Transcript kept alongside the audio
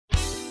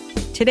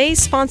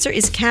Today's sponsor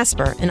is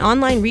Casper, an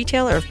online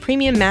retailer of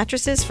premium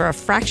mattresses for a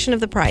fraction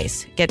of the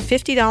price. Get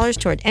 $50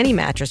 toward any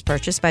mattress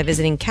purchase by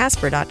visiting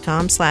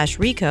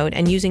casper.com/recode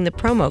and using the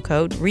promo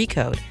code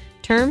RECODE.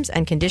 Terms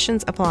and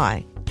conditions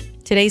apply.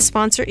 Today's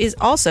sponsor is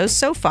also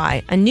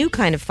SoFi, a new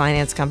kind of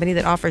finance company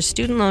that offers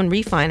student loan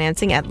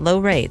refinancing at low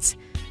rates.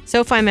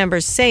 SoFi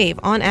members save,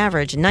 on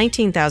average,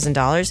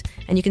 $19,000,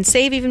 and you can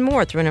save even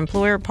more through an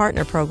employer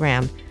partner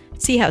program.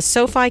 See how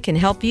SoFi can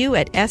help you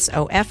at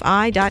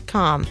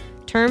SoFi.com.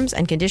 Terms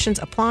and conditions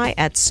apply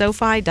at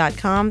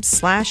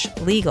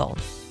SoFi.com/legal.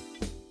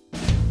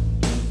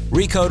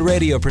 Recode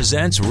Radio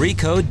presents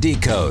Recode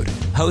Decode,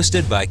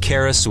 hosted by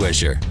Kara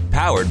Swisher,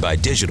 powered by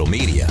digital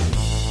media.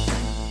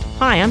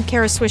 Hi, I'm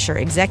Kara Swisher,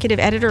 executive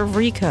editor of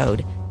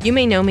Recode. You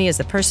may know me as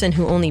the person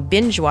who only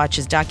binge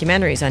watches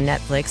documentaries on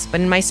Netflix, but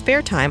in my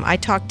spare time, I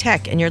talk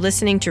tech, and you're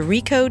listening to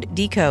Recode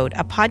Decode,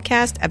 a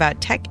podcast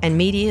about tech and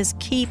media's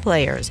key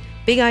players,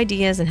 big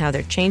ideas, and how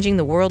they're changing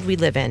the world we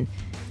live in.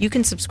 You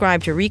can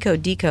subscribe to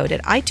Recode Decode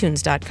at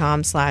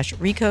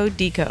itunes.com/Recode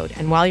Decode,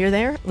 and while you're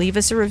there, leave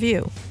us a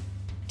review.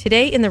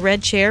 Today in the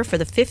red chair for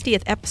the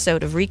 50th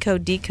episode of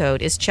Recode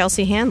Decode is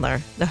Chelsea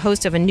Handler, the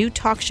host of a new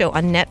talk show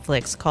on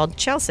Netflix called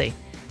Chelsea.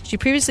 She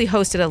previously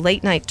hosted a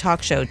late-night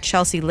talk show,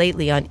 Chelsea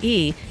Lately, on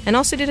E! And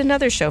also did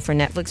another show for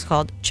Netflix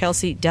called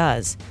Chelsea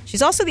Does.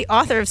 She's also the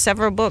author of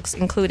several books,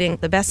 including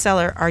the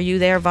bestseller, Are You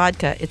There,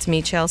 Vodka? It's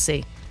Me,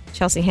 Chelsea.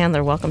 Chelsea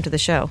Handler, welcome to the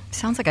show.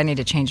 Sounds like I need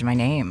to change my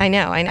name. I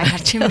know. I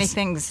have too many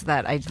things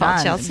that I've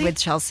done Chelsea? with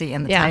Chelsea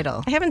in the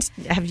title. I haven't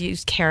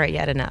used Kara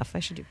yet enough.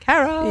 I should do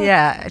Kara.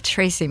 Yeah,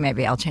 Tracy,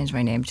 maybe I'll change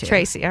my name to.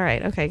 Tracy, all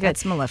right. Okay, good.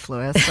 That's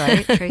mellifluous,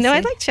 right, Tracy? No, I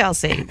like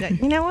Chelsea.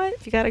 You know what?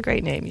 If you got a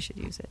great name, you should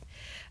use it.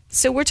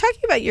 So we're talking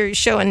about your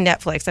show on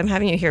Netflix. I'm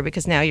having you here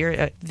because now you're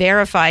a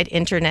verified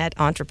internet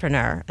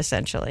entrepreneur,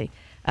 essentially,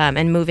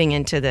 and moving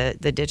into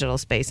the digital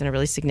space in a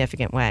really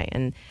significant way.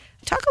 And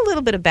talk a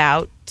little bit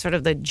about sort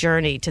of the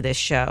journey to this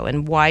show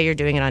and why you're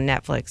doing it on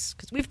Netflix,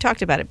 because we've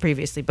talked about it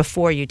previously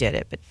before you did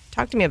it. But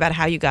talk to me about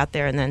how you got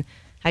there and then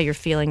how you're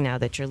feeling now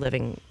that you're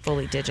living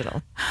fully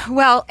digital.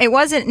 Well, it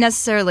wasn't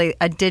necessarily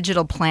a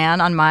digital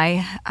plan on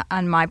my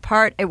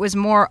part. It was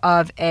more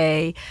of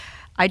I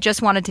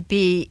just wanted to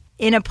be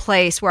in a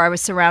place where I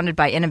was surrounded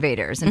by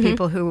innovators and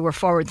people who were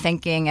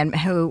forward-thinking and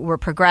who were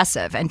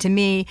progressive. And to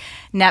me,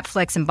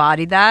 Netflix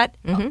embodied that.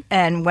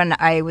 And when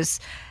I was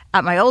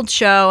at my old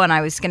show and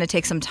I was going to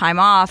take some time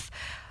off,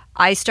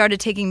 I started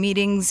taking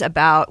meetings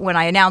about when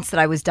I announced that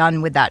I was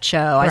done with that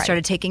show. Right. I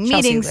started taking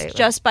meetings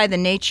just by the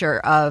nature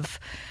of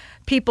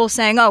people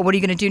saying, "Oh, what are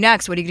you going to do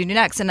next? What are you going to do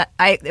next?" And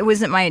it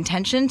wasn't my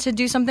intention to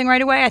do something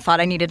right away. I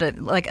thought I needed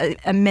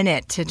a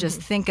minute to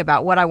just think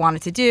about what I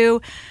wanted to do.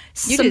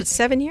 You did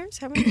 7 years?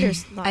 How many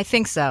years? I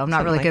think so. I'm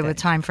not really good with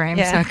time frames,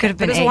 yeah. So it could have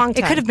been a long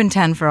time. It could have been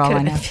 10 for all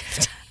I know.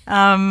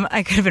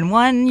 I could have been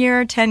 1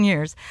 year, 10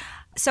 years.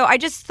 So I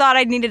just thought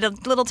I needed a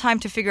little time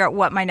to figure out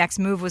what my next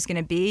move was going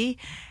to be.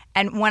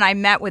 And when I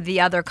met with the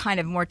other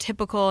kind of more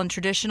typical and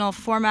traditional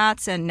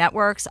formats and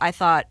networks, I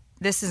thought,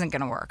 this isn't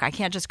going to work. I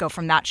can't just go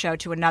from that show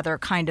to another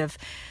kind of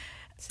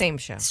same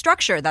show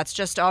structure that's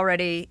just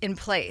already in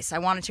place. I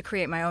wanted to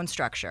create my own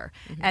structure.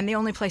 And the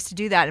only place to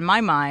do that in my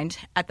mind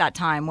at that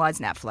time was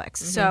Netflix.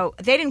 So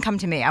they didn't come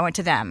to me. I went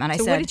to them and I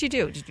said, what did you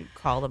do? Did you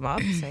call them up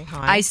and say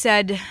hi? I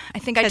said, I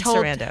think I told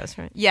Sarandos,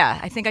 right? Yeah,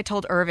 I think I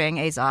told Irving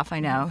Azoff, I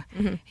know.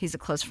 He's a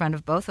close friend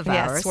of both of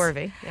ours. Yeah,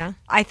 Swervy, yeah.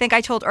 I think I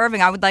told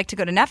Irving I would like to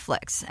go to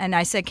Netflix. And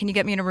I said, can you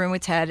get me in a room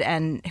with Ted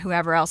and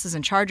whoever else is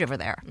in charge over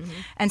there?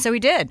 And so he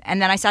did. And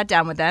then I sat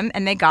down with them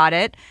and they got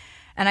it.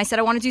 And I said,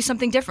 I want to do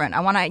something different.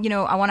 I want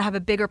to have a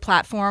bigger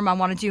platform. I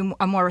want to do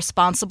a more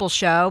responsible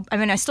show. I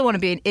mean, I still want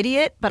to be an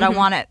idiot, but I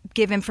want to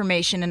give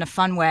information in a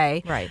fun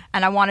way. Right.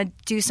 And I want to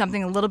do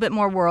something a little bit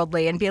more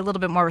worldly and be a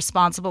little bit more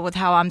responsible with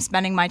how I'm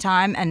spending my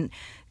time and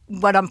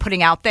what I'm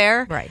putting out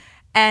there. Right.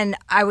 And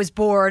I was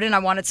bored and I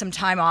wanted some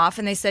time off.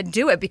 And they said,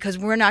 do it because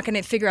we're not going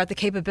to figure out the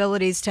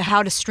capabilities to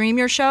how to stream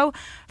your show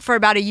for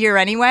about a year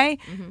anyway.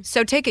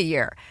 So take a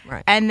year.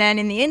 Right. And then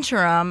in the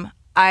interim,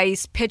 I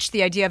pitched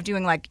the idea of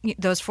doing like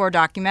those 4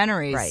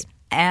 documentaries. Right.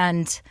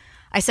 And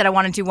I said I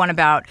want to do one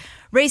about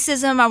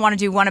racism, I want to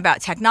do one about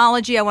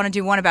technology, I want to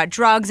do one about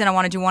drugs, and I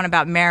want to do one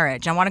about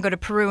marriage. I want to go to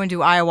Peru and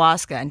do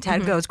ayahuasca. And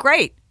Ted goes,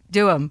 great,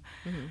 do them.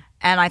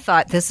 And I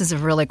thought, this is a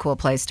really cool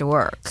place to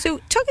work. So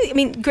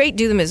great,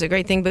 do them is a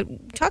great thing,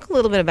 but talk a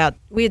little bit about,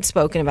 we had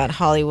spoken about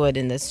Hollywood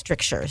and the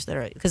strictures that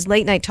are, because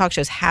late night talk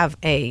shows have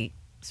a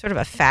sort of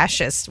a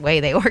fascist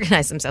way they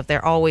organize themselves.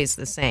 They're always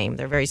the same.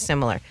 They're very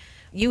similar.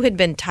 You had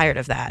been tired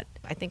of that.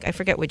 I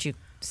forget what you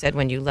said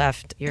when you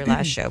left your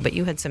last show, but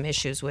you had some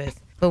issues with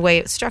the way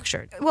it's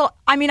structured. Well,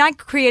 I mean, I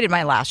created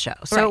my last show,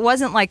 so It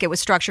wasn't like it was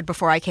structured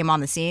before I came on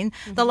the scene.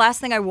 The last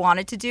thing I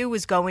wanted to do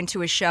was go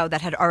into a show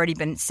that had already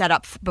been set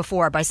up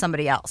before by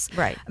somebody else.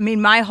 Right. I mean,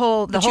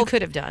 you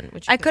could have done.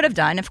 I could have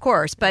done, of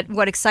course. But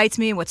what excites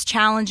me, what's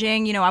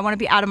challenging, I want to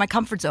be out of my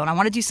comfort zone. I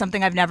want to do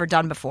something I've never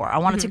done before. I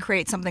wanted to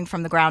create something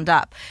from the ground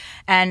up.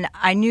 And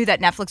I knew that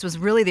Netflix was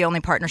really the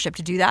only partnership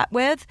to do that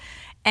with.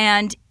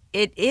 And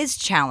it is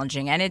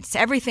challenging, and it's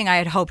everything I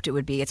had hoped it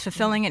would be. It's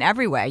fulfilling in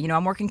every way.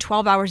 I'm working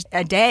 12 hours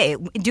a day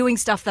doing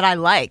stuff that I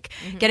like,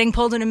 getting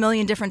pulled in a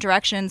million different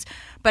directions,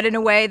 but in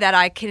a way that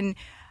I can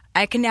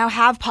now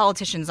have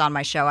politicians on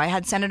my show. I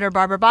had Senator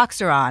Barbara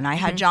Boxer on. I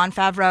had John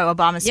Favreau,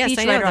 Obama's speechwriter. Yes,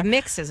 I know. The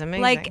mix is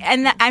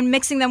amazing. I'm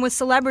mixing them with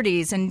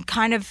celebrities and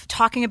kind of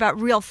talking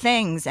about real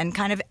things and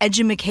kind of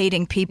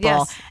edumacating people.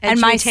 Yes,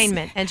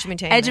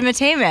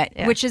 edutainment,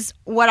 yeah. Which is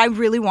what I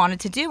really wanted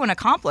to do and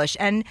accomplish.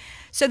 And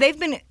so they've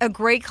been a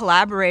great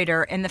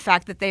collaborator in the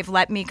fact that they've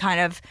let me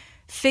kind of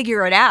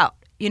figure it out.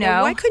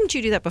 Well, why couldn't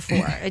you do that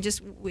before?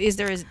 Is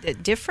there a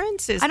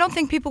difference? I don't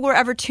think people were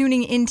ever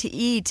tuning into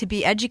E to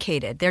be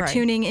educated. They're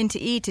tuning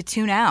into E to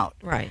tune out.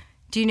 Right.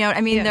 Do you know what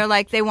I mean? Yeah. They're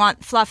like, they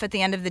want fluff at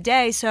the end of the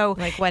day. So,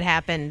 like, what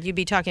happened? You'd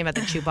be talking about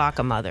the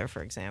Chewbacca mother,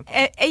 for example.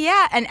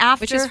 Yeah, and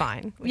after, which is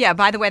fine. Yeah.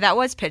 By the way, that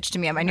was pitched to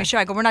me on my new show.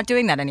 I go, we're not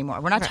doing that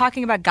anymore. We're not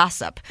talking about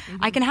gossip.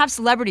 I can have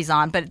celebrities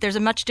on, but there's a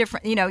much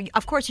different.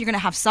 Of course, you're going to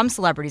have some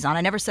celebrities on.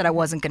 I never said I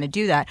wasn't going to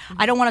do that.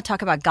 I don't want to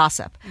talk about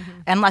gossip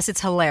unless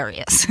it's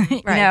hilarious.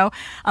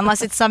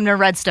 Unless it's Sumner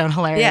Redstone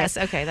hilarious. Yes.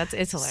 Okay.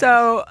 It's hilarious.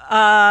 So,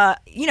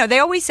 they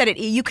always said at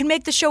E, you can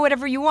make the show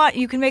whatever you want.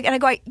 You can make, and I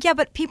go, yeah,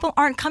 but people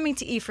aren't coming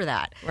to E for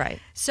that. Right.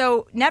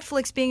 So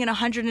Netflix being in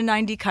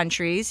 190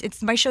 countries,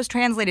 my show's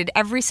translated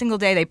every single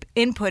day. They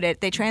input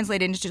it. They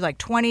translate it into like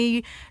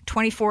 20,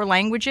 24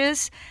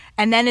 languages.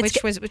 And then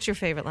what's your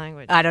favorite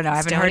language? I don't know. I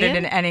haven't heard it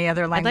in any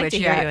other language I'd like to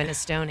yet. hear you in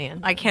Estonian.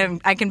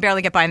 I can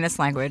barely get by in this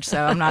language,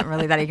 so I'm not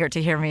really that eager to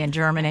hear me in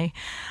Germany.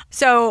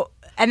 So,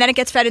 and then it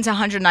gets fed into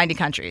 190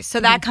 countries. So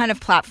that kind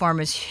of platform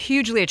is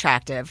hugely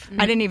attractive.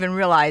 I didn't even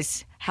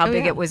realize how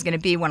big it was going to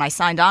be when I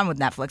signed on with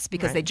Netflix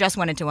because they just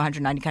went into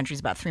 190 countries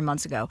about 3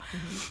 months ago.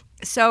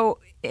 So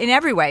in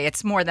every way,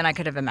 it's more than I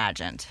could have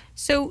imagined.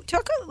 So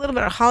talk a little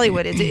bit about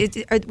Hollywood.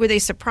 Were they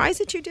surprised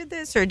that you did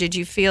this, or did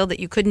you feel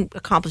that you couldn't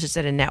accomplish this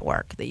at a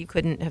network, that you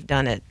couldn't have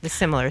done the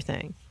similar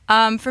thing?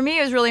 For me,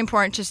 it was really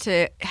important just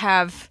to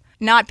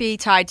not be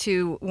tied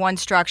to one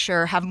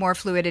structure, have more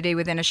fluidity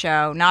within a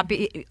show, not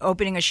be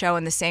opening a show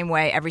in the same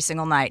way every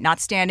single night, not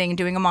standing and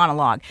doing a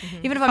monologue.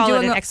 Even if I'm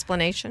doing an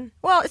explanation?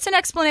 Well, it's an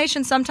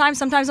explanation sometimes.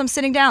 Sometimes I'm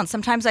sitting down.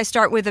 Sometimes I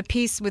start with a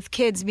piece with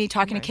kids, me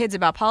talking to kids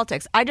about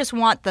politics. I just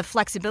want the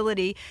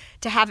flexibility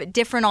to have it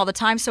different all the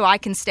time so I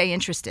can stay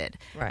interested.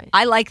 Right.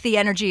 I like the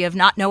energy of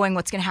not knowing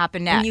what's going to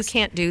happen next. And you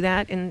can't do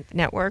that in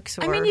networks?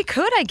 Or? I mean, you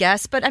could, I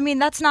guess, but I mean,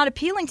 that's not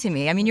appealing to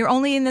me. I mean, you're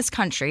only in this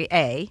country,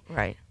 A.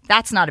 Right.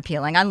 That's not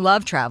appealing. I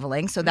love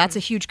traveling, so that's a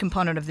huge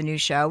component of the new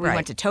show. We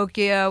went to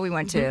Tokyo, we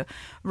went to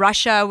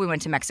Russia, we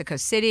went to Mexico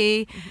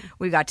City,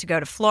 we got to go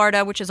to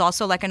Florida, which is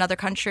also like another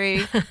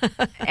country,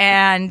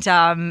 and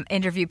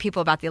interview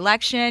people about the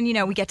election.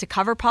 We get to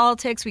cover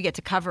politics, we get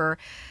to cover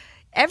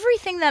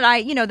everything that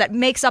that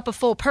makes up a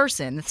full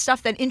person, the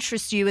stuff that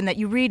interests you and that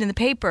you read in the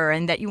paper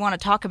and that you want to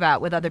talk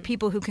about with other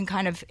people who can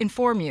kind of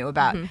inform you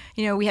about.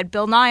 We had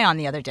Bill Nye on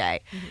the other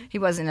day. He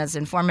wasn't as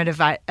informative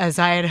as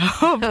I had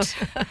hoped,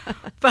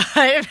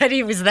 but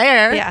he was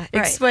there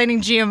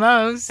explaining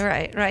GMOs.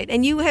 Right.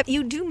 And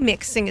you do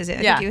mixing, is it?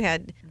 I think you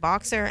had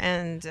Boxer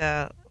and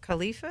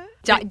Khalifa?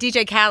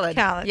 DJ Khaled.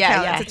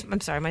 Yeah.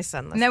 I'm sorry, my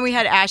son listens. And then we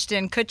had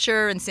Ashton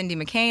Kutcher and Cindy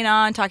McCain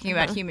on talking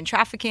about human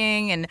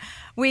trafficking, and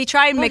we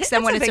try and mix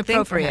them when it's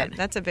appropriate.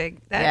 That's a big,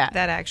 that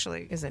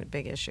actually isn't a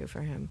big issue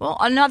for him. Well,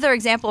 another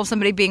example of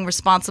somebody being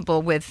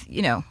responsible with,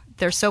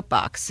 their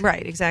soapbox.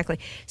 Right, exactly.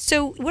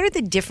 So what are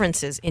the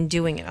differences in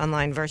doing it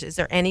online versus, is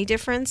there any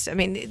difference? I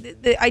mean,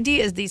 the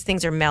idea is these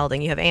things are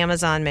melding. You have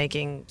Amazon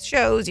making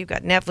shows, you've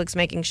got Netflix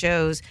making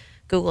shows,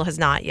 Google has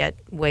not yet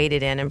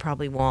waded in and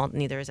probably won't,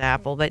 neither is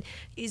Apple. But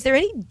is there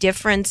any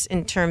difference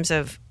in terms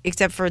of,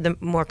 except for the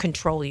more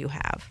control you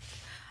have?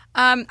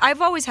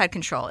 I've always had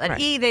control. At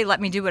E, they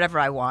let me do whatever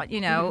I want,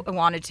 I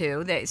wanted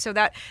to. So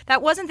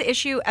that wasn't the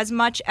issue as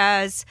much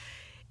as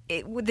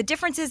the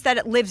difference is that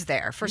it lives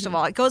there. First of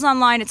all, it goes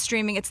online, it's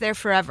streaming, it's there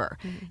forever.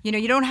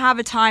 You don't have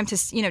a time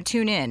to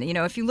tune in.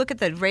 If you look at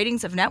the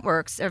ratings of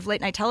networks of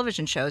late night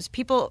television shows,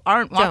 people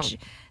aren't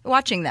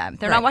watching them.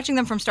 They're not watching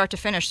them from start to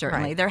finish.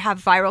 Certainly, they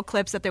have viral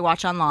clips that they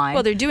watch online.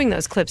 Well, they're doing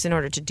those clips in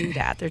order to do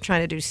that. They're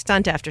trying to do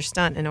stunt after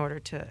stunt in order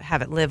to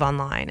have it live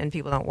online, and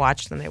people don't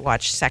watch them; they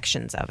watch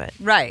sections of it.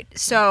 Right.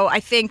 So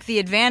I think the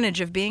advantage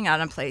of being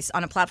on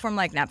a platform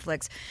like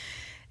Netflix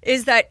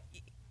is that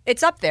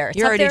it's up there.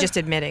 You're already just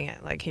admitting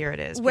it. Like, here it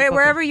is.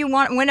 Wherever you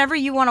want, whenever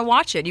you want to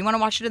watch it. You want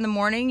to watch it in the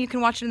morning, you can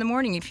watch it in the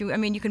morning.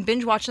 You can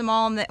binge watch them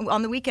all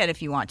on the weekend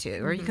if you want to.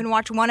 Or you can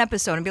watch one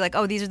episode and be like,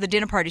 oh, these are the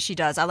dinner parties she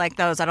does. I like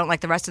those. I don't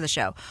like the rest of the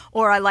show.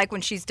 Or I like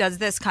when she does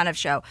this kind of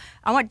show.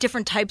 I want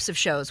different types of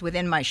shows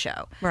within my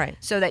show. Right.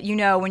 So that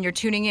when you're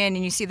tuning in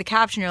and you see the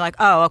caption, you're like,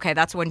 oh, okay,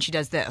 that's when she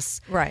does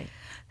this. Right.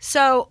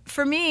 So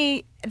for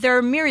me, there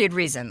are myriad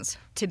reasons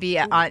to be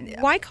on.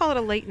 Why call it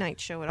a late night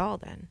show at all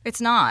then? It's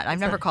not. I've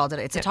never called it.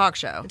 It's a talk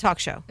show. A talk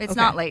show. It's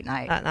not late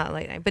night. Not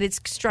late night, but it's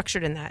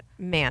structured in that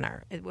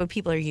manner. What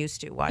people are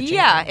used to watching.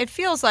 Yeah, it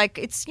feels like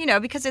it's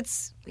because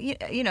it's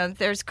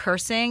there's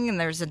cursing and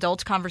there's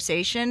adult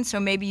conversation. So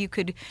maybe you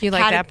could. Do you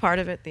like that part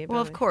of it? Well,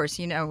 of course,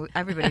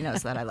 everybody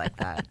knows that I like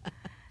that.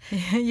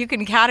 you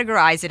can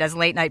categorize it as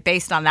late night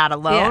based on that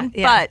alone.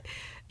 Yeah. But,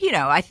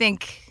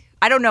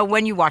 I don't know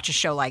when you watch a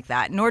show like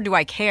that, nor do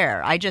I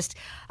care.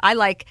 I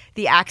like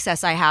the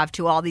access I have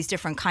to all these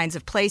different kinds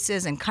of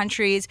places and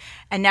countries,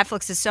 and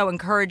Netflix is so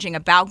encouraging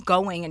about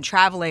going and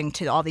traveling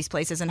to all these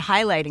places and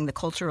highlighting the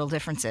cultural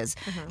differences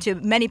to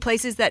many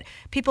places that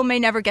people may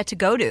never get to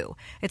go to.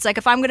 It's like,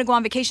 if I'm going to go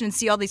on vacation and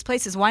see all these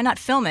places, why not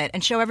film it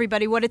and show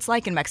everybody what it's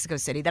like in Mexico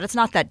City, that it's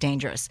not that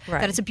dangerous,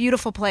 that it's a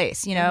beautiful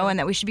place, and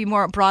that we should be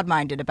more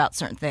broad-minded about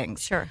certain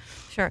things. Sure.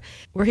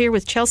 We're here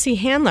with Chelsea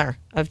Handler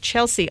of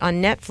Chelsea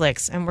on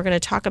Netflix, and we're going to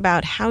talk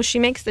about how she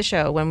makes the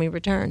show when we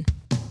return.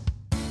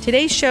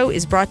 Today's show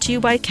is brought to you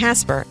by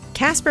Casper.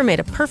 Casper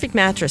made a perfect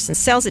mattress and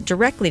sells it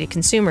directly to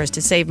consumers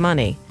to save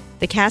money.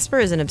 The Casper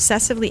is an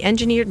obsessively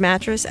engineered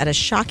mattress at a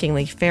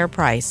shockingly fair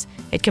price.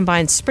 It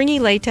combines springy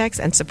latex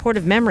and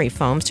supportive memory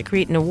foams to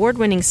create an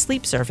award-winning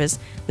sleep surface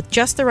with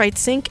just the right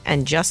sink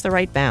and just the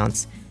right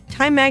bounce.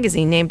 Time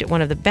magazine named it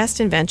one of the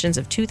best inventions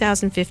of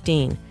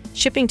 2015.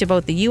 Shipping to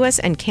both the U.S.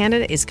 and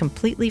Canada is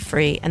completely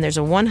free, and there's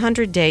a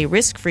 100-day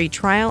risk-free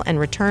trial and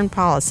return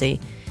policy.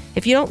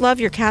 If you don't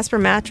love your Casper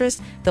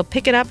mattress, they'll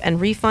pick it up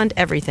and refund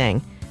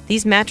everything.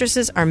 These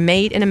mattresses are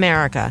made in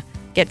America.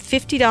 Get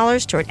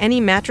 $50 toward any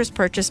mattress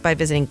purchase by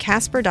visiting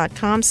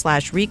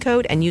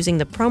casper.com/recode and using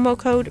the promo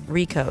code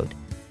RECODE.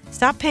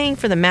 Stop paying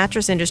for the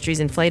mattress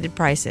industry's inflated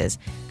prices.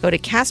 Go to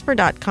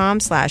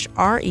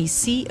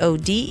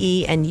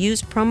casper.com/RECODE and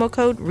use promo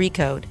code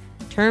RECODE.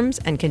 Terms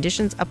and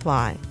conditions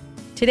apply.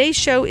 Today's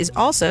show is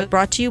also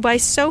brought to you by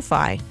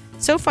SoFi.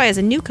 SoFi is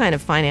a new kind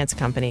of finance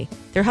company.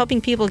 They're helping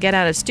people get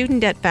out of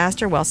student debt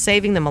faster while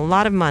saving them a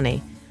lot of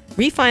money.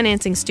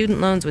 Refinancing student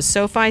loans with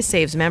SoFi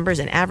saves members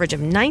an average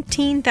of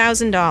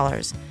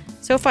 $19,000.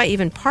 SoFi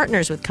even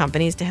partners with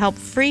companies to help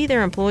free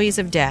their employees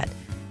of debt.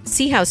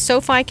 See how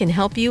SoFi can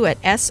help you at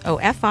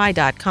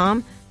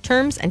SoFi.com.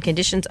 Terms and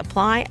conditions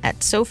apply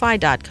at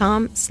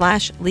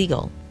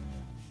SoFi.com/legal.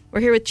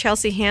 We're here with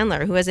Chelsea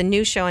Handler, who has a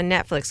new show on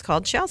Netflix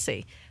called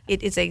Chelsea.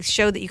 It is a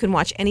show that you can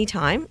watch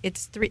anytime.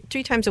 It's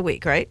three times a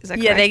week, right? Is that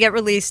correct? Yeah, they get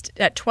released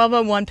at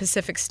 12:01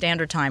 Pacific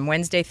Standard Time,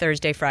 Wednesday,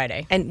 Thursday,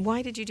 Friday. And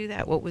why did you do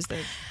that? What was the...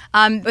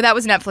 That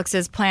was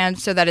Netflix's plan,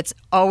 so that it's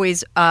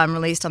always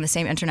released on the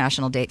same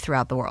international date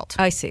throughout the world.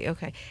 I see,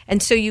 okay.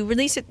 And so you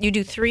release it, you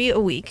do 3 a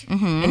week,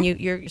 and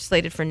you're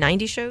slated for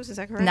 90 shows, is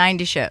that correct?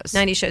 90 shows.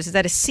 90 shows. Is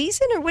that a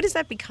season, or what does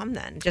that become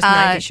then? Just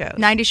 90 shows?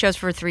 90 shows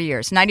for 3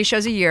 years. 90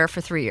 shows a year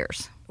for 3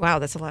 years. Wow,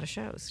 that's a lot of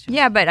shows.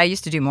 Yeah, but I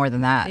used to do more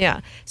than that.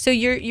 Yeah. So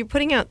you're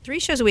putting out 3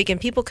 shows a week, and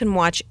people can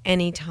watch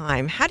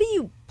anytime. How do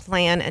you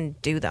plan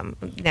and do them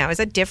now? Is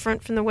that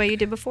different from the way you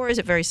did before, or is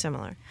it very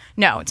similar?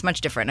 No, it's much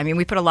different. I mean,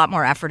 we put a lot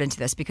more effort into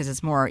this because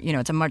it's more,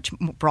 it's a much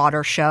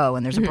broader show,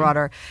 and there's a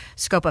broader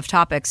scope of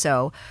topics.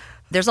 So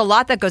there's a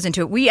lot that goes into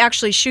it. We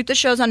actually shoot the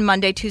shows on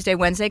Monday, Tuesday,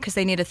 Wednesday because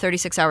they need a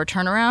 36-hour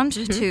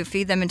turnaround to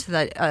feed them into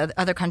the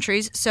other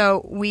countries.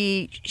 So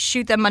we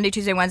shoot them Monday,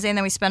 Tuesday, Wednesday, and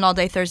then we spend all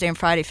day Thursday and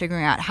Friday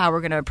figuring out how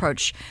we're going to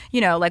approach,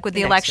 like with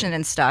the election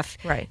and stuff.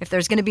 Right. If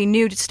there's going to be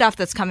new stuff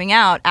that's coming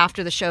out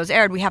after the show's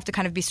aired, we have to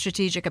kind of be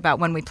strategic about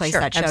when we place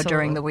that show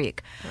during the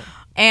week. Yeah.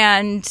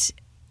 And...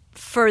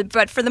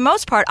 But for the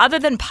most part, other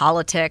than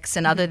politics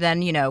and other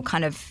than,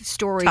 kind of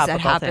stories topical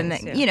that happen,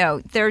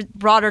 things, there's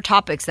broader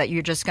topics that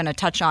you're just going to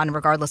touch on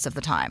regardless of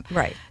the time.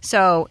 Right.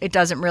 So it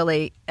doesn't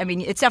really,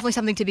 it's definitely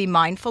something to be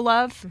mindful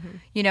of.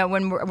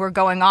 When we're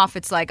going off,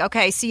 it's like,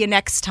 okay, see you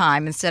next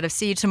time instead of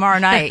see you tomorrow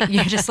night.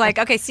 You're just like,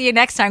 okay, see you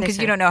next time because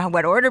you don't know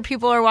what order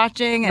people are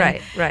watching,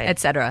 and et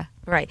cetera.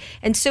 Right.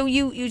 And so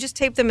you just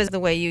tape them as the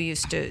way you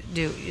used to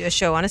do a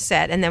show on a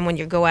set, and then when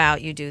you go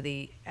out, you do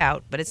the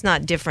out, but it's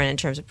not different in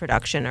terms of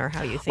production or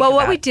how you think Well,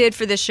 what we did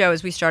for this show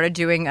is we started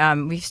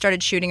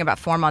shooting about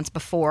 4 months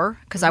before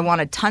because I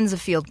wanted tons of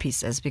field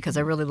pieces because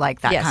I really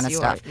like that kind of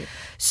stuff.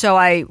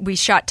 So we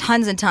shot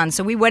tons and tons.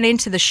 So we went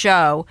into the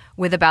show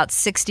with about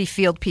 60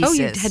 field pieces.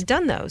 Oh, you had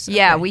done those?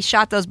 Yeah, okay. We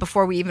shot those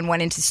before we even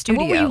went into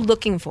studio. And what were you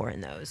looking for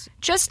in those?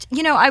 Just,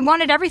 I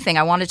wanted everything.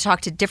 I wanted to talk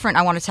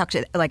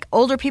to like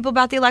older people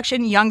about the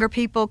election, younger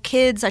people,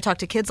 kids. I talked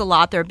to kids a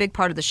lot. They're a big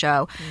part of the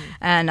show.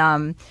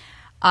 And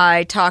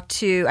I talked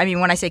to,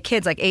 when I say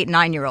kids, like 8 and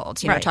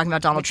 9-year-olds, talking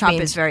about Donald Trump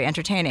is very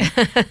entertaining.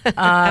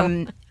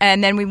 And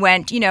then we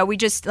went, we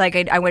just,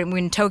 I went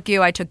in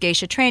Tokyo, I took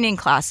geisha training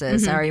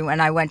classes,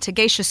 and I went to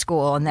geisha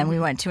school, and then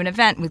we went to an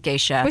event with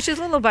geisha. Which is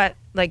a little bit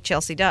like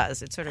Chelsea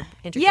Does. It sort of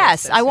integrates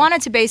Yes, this. I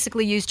wanted to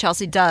basically use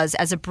Chelsea Does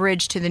as a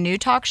bridge to the new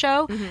talk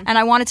show, and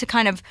I wanted to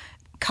kind of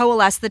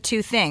coalesce the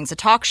two things, a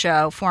talk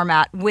show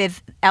format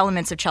with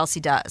elements of Chelsea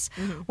Does,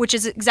 which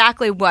is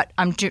exactly what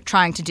I'm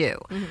trying to do.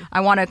 I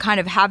want to kind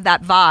of have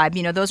that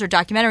vibe. Those are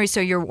documentaries, so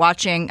you're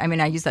watching,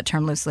 I use that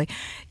term loosely,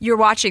 you're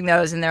watching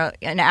those and they're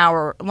an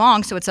hour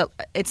long, so it's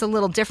a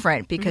little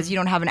different because you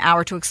don't have an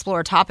hour to explore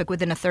a topic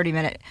within a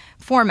 30-minute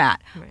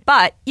format. Right.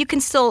 But you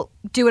can still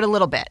do it a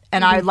little bit,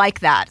 and I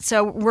like that.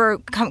 So we're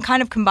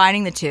kind of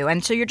combining the two.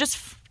 And so you're just,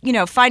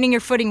 finding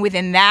your footing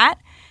within that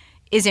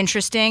is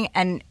interesting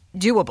and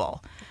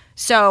doable.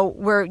 So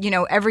we're,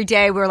 every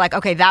day we're like,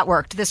 okay, that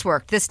worked,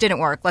 this didn't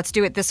work, let's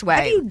do it this way.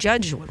 How do you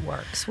judge what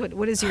works?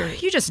 What is your...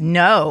 You just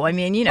know. I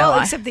mean, Well,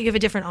 except that you have a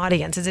different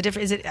audience.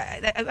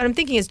 What I'm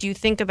thinking is, do you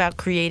think about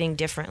creating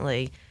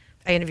differently?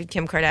 I interviewed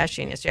Kim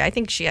Kardashian yesterday. I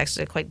think she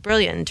actually is quite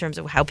brilliant in terms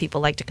of how people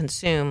like to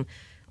consume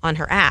on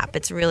her app.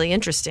 It's really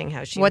interesting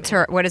how she... What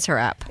is her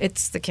app?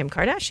 It's the Kim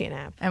Kardashian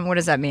app. And what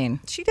does that mean?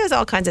 She does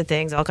all kinds of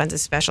things, all kinds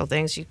of special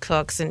things. She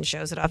cooks and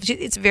shows it off.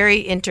 It's very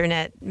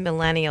internet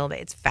millennial.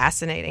 It's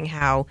fascinating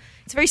how...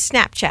 It's very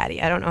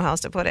Snapchatty. I don't know how else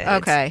to put it.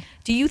 Okay.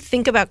 Do you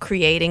think about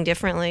creating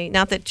differently?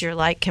 Not that you're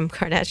like Kim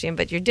Kardashian,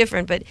 but you're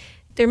different. But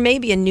there may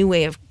be a new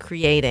way of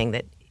creating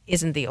that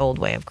isn't the old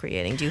way of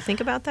creating. Do you think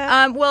about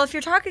that? Well, if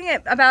you're talking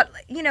about,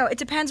 it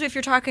depends if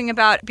you're talking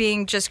about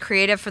being just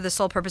creative for the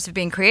sole purpose of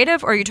being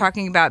creative, or you're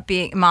talking about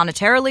being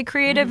monetarily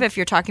creative, if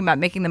you're talking about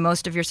making the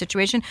most of your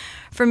situation.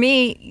 For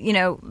me,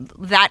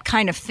 that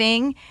kind of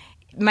thing,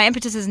 my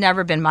impetus has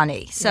never been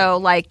money. So,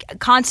 like,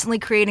 constantly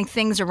creating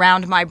things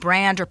around my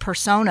brand or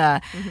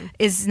persona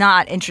is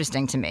not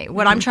interesting to me.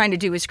 What I'm trying to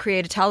do is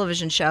create a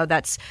television show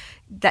this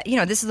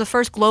is the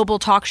first global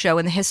talk show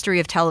in the history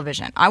of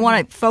television. I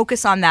want to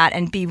focus on that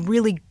and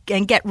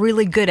get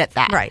really good at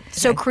that. Right.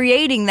 So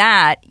creating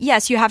that,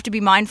 yes, you have to be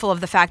mindful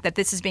of the fact that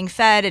this is being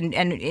fed and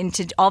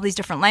into all these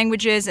different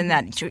languages, and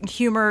that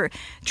humor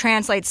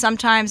translates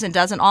sometimes and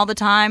doesn't all the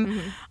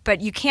time. But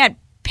you can't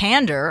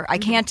pander. I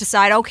can't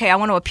decide, okay, I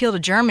want to appeal to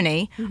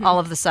Germany all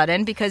of a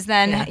sudden, because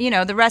then,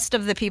 the rest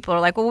of the people are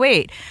like, well,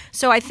 wait.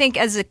 So I think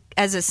as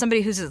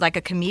somebody who's like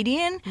a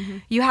comedian,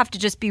 you have to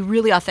just be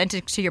really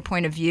authentic to your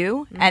point of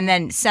view and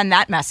then send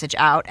that message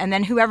out. And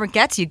then whoever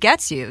gets you,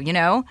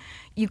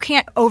 You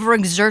can't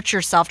overexert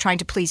yourself trying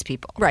to please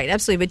people. Right,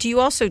 absolutely. But do you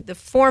also, the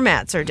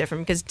formats are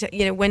different because,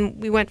 when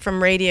we went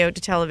from radio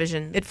to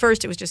television, at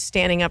first it was just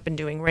standing up and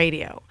doing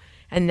radio.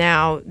 And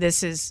now does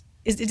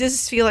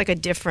this feel like a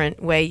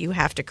different way you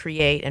have to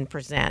create and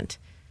present?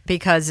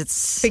 Because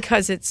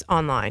it's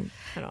online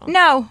at all?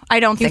 No, I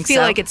don't think so. You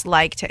feel like it's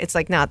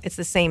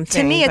the same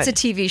thing. To me, it's a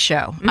TV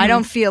show. I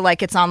don't feel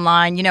like it's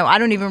online. I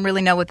don't even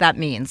really know what that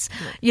means.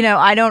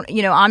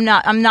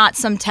 I'm not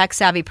some tech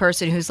savvy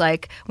person who's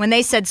like, when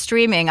they said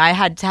streaming, I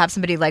had to have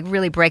somebody like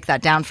really break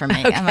that down for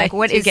me. Okay. I'm like,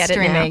 what is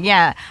streaming?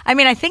 Yeah. I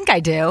mean, I think I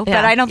do,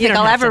 but I don't think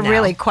I'll ever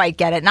really quite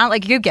get it. Not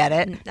like you get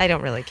it. I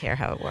don't really care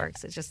how it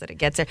works. It's just that it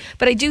gets there.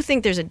 But I do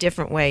think there's a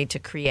different way to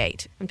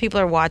create. When people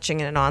are watching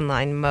in an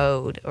online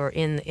mode or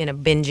in a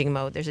binging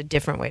mode, there's a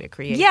different way to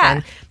create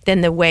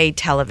than the way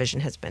television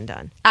has been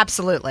done.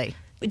 Absolutely.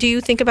 Do you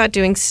think about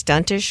doing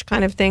stuntish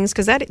kind of things?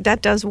 Because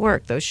that does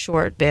work, those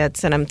short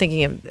bits. And I'm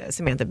thinking of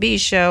Samantha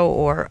Bee's show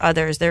or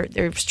others.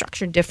 They're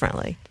structured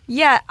differently.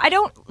 Yeah, I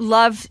don't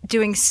love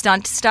doing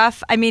stunt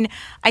stuff. I mean,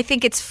 I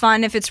think it's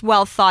fun if it's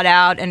well thought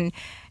out and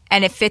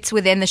it fits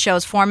within the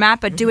show's format,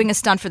 but doing a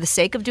stunt for the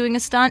sake of doing a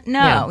stunt,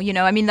 no.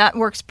 Yeah. I mean, that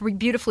works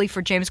beautifully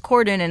for James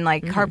Corden and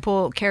like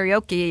Carpool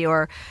Karaoke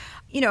or...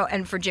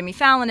 and for Jimmy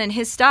Fallon and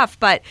his stuff.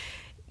 But,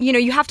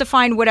 you have to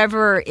find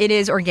whatever it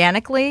is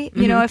organically,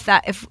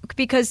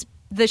 because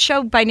the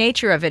show by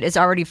nature of it is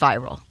already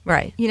viral.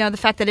 Right. The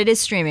fact that it is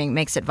streaming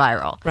makes it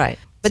viral. Right.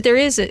 But there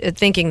is a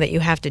thinking that you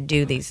have to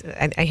do these.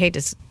 I hate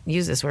to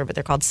use this word, but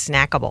they're called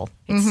snackable.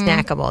 It's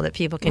snackable, that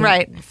people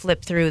can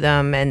flip through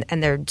them,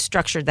 and they're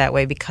structured that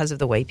way because of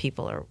the way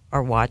people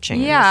are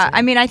watching. Yeah,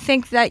 I mean, I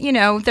think that,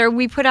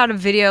 we put out a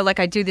video, like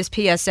I do this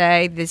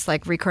PSA, this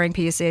like recurring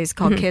PSAs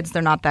called Kids,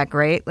 They're Not That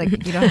Great. Like,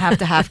 you don't have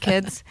to have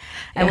kids.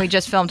 And we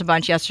just filmed a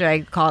bunch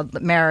yesterday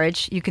called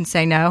Marriage, You Can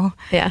Say No.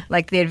 Yeah.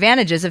 Like the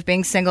advantages of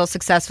being single,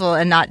 successful,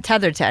 and not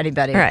tethered to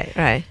anybody.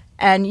 Right.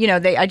 And,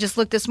 I just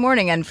looked this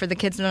morning, and for the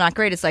Kids That Are Not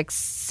Great, it's like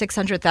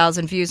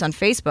 600,000 views on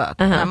Facebook.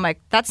 And I'm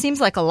like, that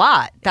seems like a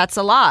lot. That's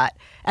a lot.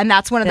 And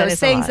that's one of those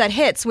things that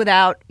hits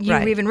without you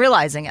even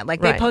realizing it.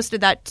 Like, they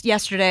posted that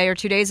yesterday or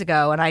 2 days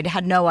ago, and I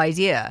had no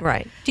idea.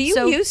 Right. Do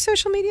you use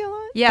social media a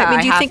lot? Yeah, I mean,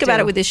 do you think about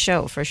it with this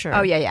show, for sure?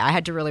 Oh, yeah. I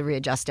had to really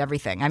readjust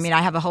everything. I mean,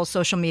 I have a whole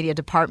social media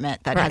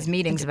department that has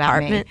meetings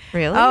about me.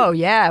 Really? Oh,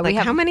 yeah. Like,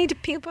 how many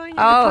people in your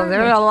department?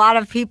 There are a lot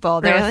of people.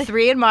 There are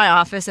 3 in my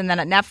office, and then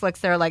at Netflix,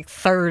 there are like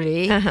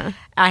 30.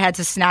 I had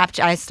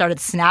to I started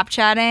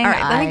Snapchatting. All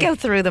right, let me go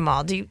through them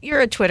all.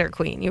 You're a Twitter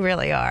queen. You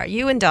really are.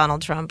 You and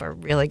Donald Trump are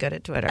really good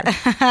at Twitter.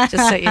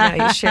 Just so you know,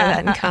 you share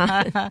that in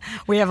common.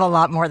 We have a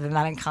lot more than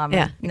that in common.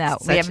 Yeah, no,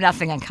 we have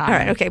nothing in common. All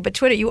right, okay, but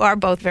Twitter, you are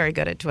both very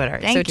good at Twitter.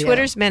 Thank you.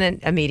 Twitter's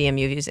been a medium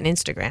you use, and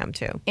Instagram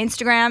too.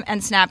 Instagram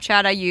and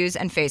Snapchat I use,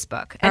 and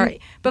Facebook. All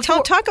right,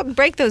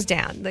 break those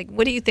down. Like,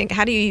 what do you think?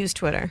 How do you use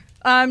Twitter?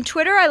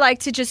 Twitter, I like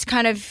to just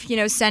kind of,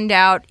 send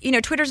out,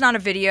 Twitter's not a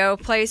video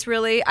place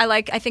really.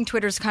 I think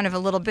Twitter's kind of a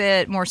little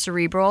bit more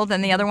cerebral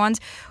than the other ones.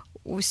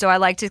 So I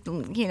like to,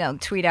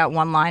 tweet out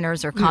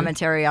one-liners or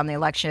commentary on the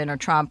election or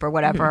Trump or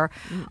whatever,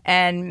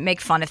 and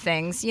make fun of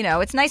things.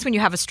 It's nice when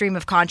you have a stream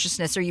of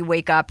consciousness or you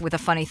wake up with a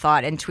funny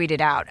thought and tweet it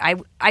out.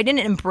 I didn't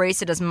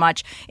embrace it as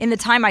much. In the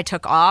time I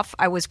took off,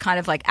 I was kind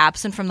of like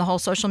absent from the whole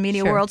social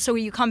media world. So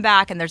you come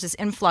back and there's this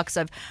influx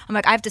of, I'm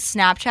like, I have to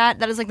Snapchat.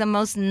 That is like the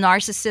most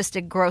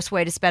narcissistic, gross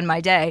way to spend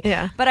my day.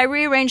 Yeah. But I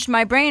rearranged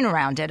my brain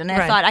around it, and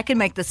I thought I could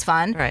make this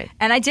fun. Right.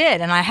 And I did,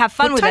 and I have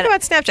fun with it. Talk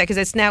about Snapchat, because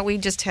it's now, we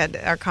just had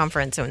our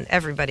conference and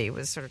everybody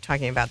was sort of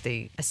talking about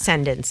the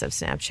ascendance of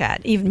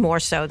Snapchat, even more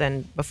so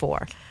than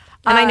before.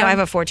 And I know I have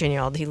a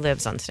 14-year-old. He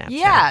lives on Snapchat.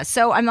 Yeah.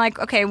 So I'm like,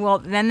 okay, well,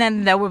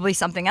 then there will be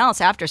something else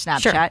after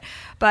Snapchat. Sure.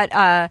 But,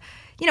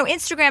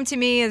 Instagram to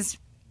me is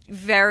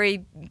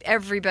very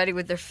everybody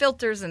with their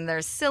filters and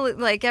their silly,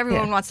 like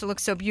everyone wants to look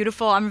so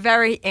beautiful. I'm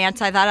very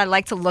anti that. I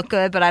like to look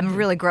good, but I'm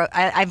really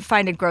I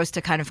find it gross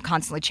to kind of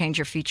constantly change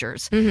your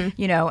features,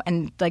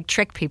 and like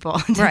trick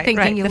people into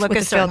thinking you look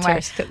a certain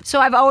way. So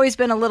I've always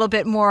been a little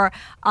bit more,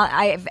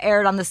 I've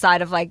erred on the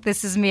side of like,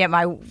 this is me at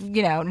my,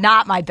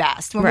 not my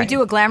best. When we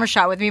do a glamour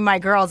shot with me and my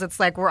girls, it's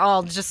like, we're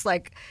all just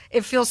like,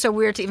 it feels so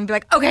weird to even be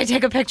like, okay,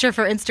 take a picture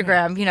for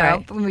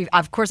Instagram,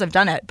 of course I've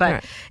done it,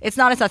 but it's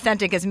not as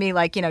authentic as me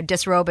like,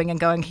 disrobing and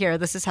going, here,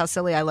 this is how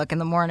silly I look in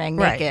the morning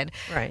naked.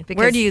 Right.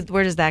 Because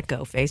where does that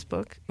go?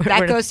 Facebook?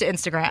 That goes to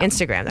Instagram.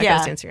 That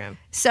goes to Instagram.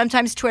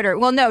 Sometimes Twitter.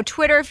 Well, no,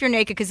 Twitter if you're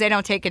naked, because they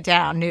don't take it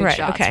down. Nude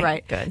shots, okay,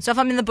 right? Good. So if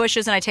I'm in the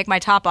bushes and I take my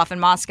top off in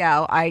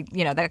Moscow,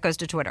 that goes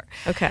to Twitter.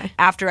 Okay.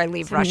 After I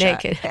leave Russia.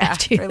 Naked.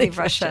 After I leave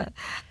Russia.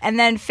 And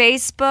then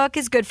Facebook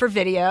is good for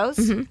videos.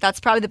 Mm-hmm. That's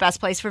probably the best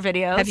place for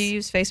videos. Have you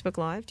used Facebook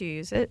Live? Do you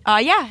use it?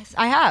 Yes,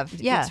 I have.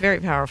 Yeah. It's very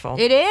powerful.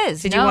 It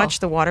is. Did you watch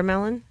the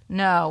watermelon?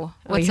 No.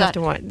 What's that? Have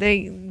to watch.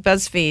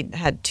 BuzzFeed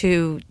had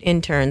 2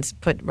 interns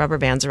put rubber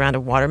bands around a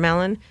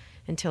watermelon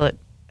until it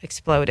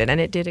exploded, and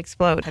it did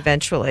explode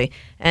eventually.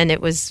 And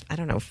it was,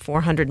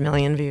 400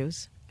 million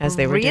views as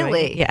they were doing it.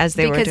 Really? Yeah, as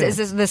they were doing it.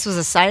 Because this was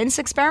a science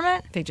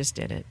experiment? They just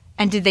did it.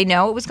 And did they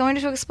know it was going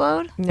to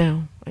explode?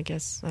 No, I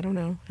guess. I don't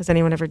know. Has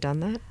anyone ever done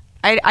that?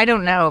 I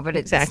don't know, but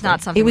it's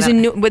not something. It was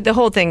but the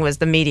whole thing was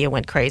the media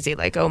went crazy.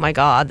 Like, oh my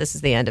God, this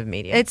is the end of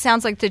media. It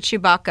sounds like the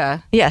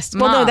Chewbacca. Yes.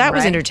 Mom, well, no, that was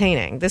right?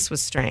 entertaining. This was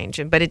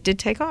strange, but it did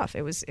take off.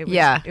 It was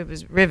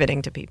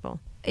riveting to people.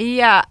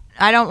 Yeah,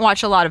 I don't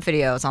watch a lot of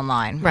videos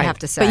online, I have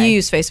to say. But you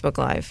use Facebook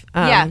Live.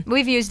 Yeah,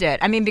 we've used it.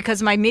 I mean,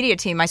 because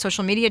my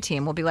social media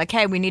team will be like,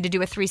 hey, we need to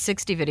do a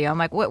 360 video. I'm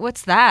like,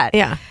 what's that?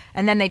 Yeah.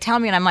 And then they tell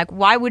me, and I'm like,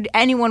 why would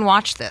anyone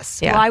watch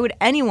this? Yeah. Why would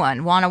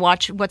anyone want to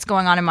watch what's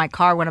going on in my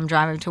car when I'm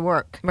driving to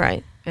work?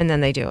 Right. And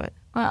then they do it.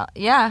 Well,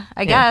 yeah,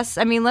 I guess.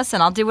 I mean,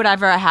 listen, I'll do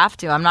whatever I have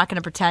to. I'm not going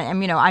to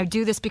pretend. I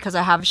do this because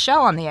I have a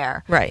show on the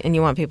air. Right, and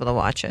you want people to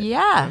watch it.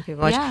 Yeah,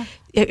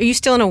 Are you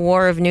still in a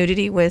war of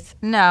nudity with?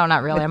 No,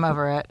 not really. I'm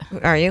over it.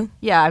 Are you?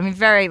 Yeah,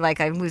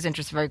 I lose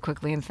interest very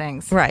quickly in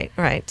things. Right.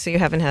 So you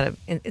haven't had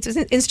it was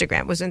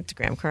Instagram. Was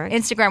Instagram correct?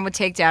 Instagram would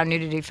take down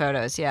nudity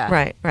photos, yeah.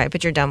 Right,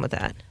 but you're done with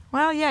that.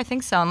 Well, yeah, I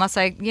think so. Unless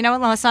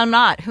I'm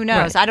not. Who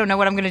knows? Right. I don't know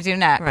what I'm going to do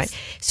next. Right.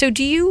 So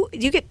do you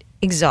get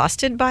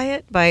exhausted by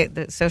it, by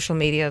the social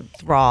media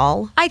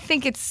thrall? I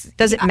think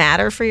Does it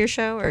matter for your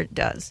show, or it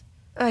does?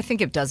 I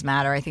think it does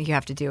matter. I think you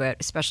have to do it,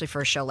 especially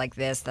for a show like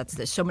this.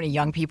 There's so many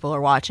young people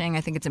are watching.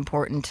 I think it's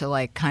important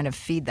to kind of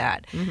feed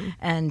that,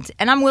 and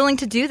I'm willing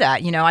to do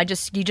that. You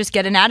just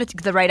get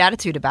the right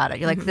attitude about it.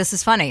 You're like, this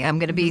is funny. I'm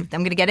gonna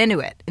get into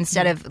it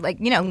instead of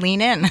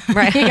lean in.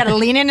 Right. You got to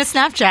lean into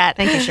Snapchat.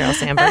 Thank you, Sheryl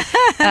Sandberg.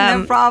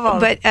 No problem.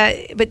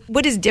 But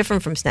what is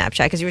different from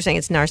Snapchat? Because you were saying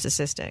it's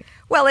narcissistic.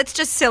 Well, it's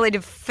just silly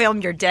to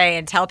film your day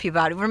and tell people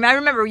about it. I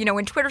remember,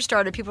 when Twitter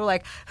started, people were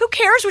like, who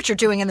cares what you're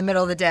doing in the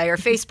middle of the day? Or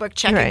Facebook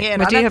checking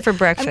in. What do you have for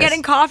breakfast? I'm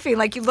getting coffee.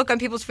 Like, you look on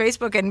people's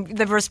Facebook and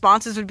the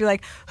responses would be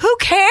like, who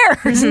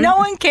cares? No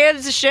one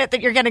cares a shit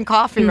that you're getting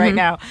coffee right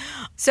now.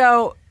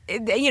 So,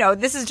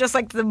 this is just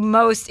like the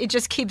most, it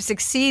just keeps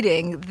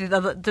exceeding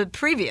the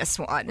previous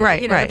one.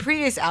 Right, the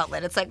previous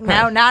outlet. It's like,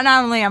 now not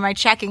only am I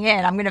checking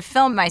in, I'm going to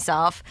film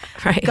myself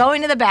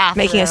going to the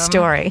bathroom. Making a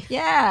story.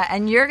 Yeah,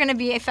 and you're going to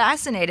be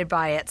fascinated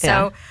by it. So...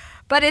 Yeah.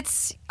 But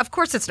of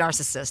course it's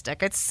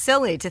narcissistic. It's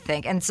silly to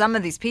think. And some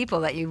of these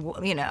people that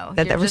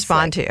that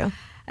respond to you.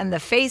 And the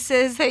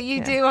faces that you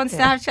do on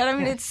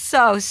Snapchat, it's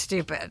so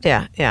stupid.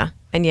 Yeah.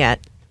 And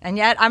yet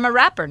I'm a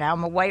rapper now.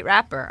 I'm a white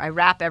rapper. I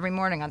rap every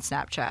morning on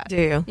Snapchat. Do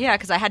you? Yeah,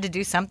 because I had to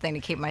do something to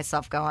keep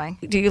myself going.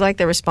 Do you like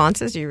the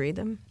responses? Do you read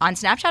them? On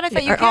Snapchat? I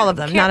thought you all of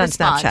them, not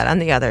respond. On Snapchat, on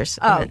the others.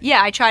 Oh,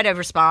 yeah, I try to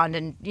respond,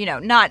 and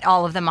not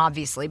all of them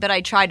obviously, but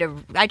I try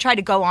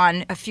to go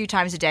on a few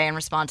times a day and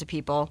respond to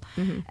people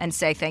and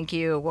say thank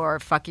you or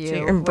fuck you. So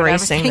you're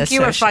embracing thank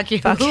you or fuck you,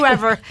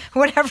 whoever.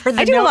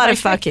 I do a lot of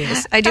fuck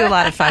yous. I do a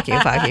lot of fuck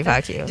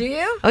you. Do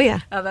you? Oh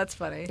yeah. Oh, that's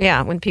funny.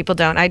 Yeah, when people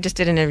don't. I just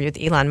did an interview with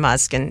Elon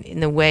Musk, and in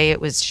the way it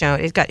was shown,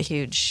 it got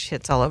huge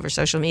hits all over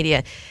social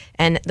media.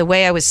 And the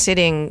way I was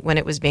sitting when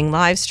it was being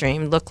live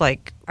streamed looked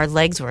like our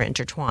legs were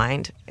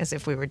intertwined, as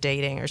if we were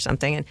dating or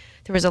something. And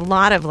there was a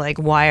lot of like,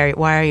 why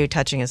are you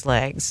touching his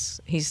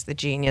legs? He's the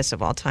genius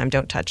of all time.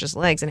 Don't touch his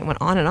legs. And it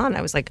went on and on.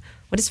 I was like,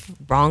 what is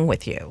wrong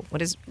with you?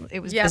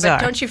 It was bizarre.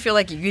 But don't you feel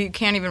like you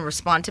can't even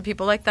respond to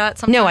people like that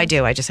sometimes? No, I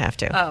do. I just have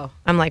to. Oh.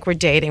 I'm like, we're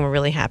dating. We're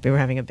really happy. We're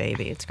having a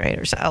baby. It's great.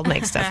 Or so I'll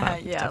make stuff up.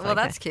 Yeah, stuff well,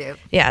 like that's that. cute.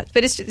 Yeah,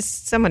 but it's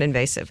somewhat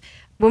invasive.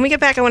 When we get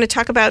back, I want to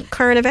talk about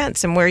current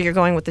events and where you're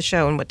going with the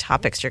show and what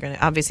topics you're going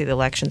to. Obviously, the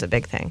election's a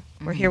big thing.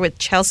 We're here with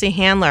Chelsea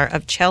Handler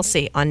of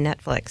Chelsea on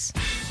Netflix.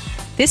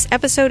 This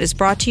episode is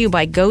brought to you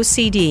by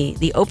GoCD,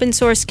 the open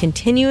source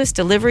continuous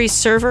delivery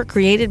server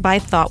created by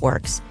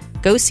ThoughtWorks.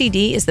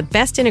 GoCD is the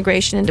best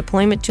integration and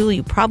deployment tool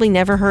you probably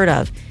never heard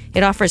of.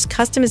 It offers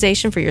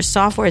customization for your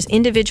software's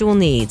individual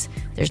needs.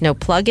 There's no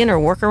plugin or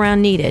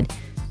workaround needed.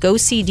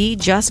 GoCD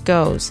just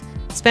goes.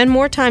 Spend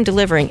more time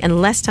delivering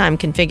and less time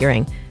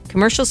configuring.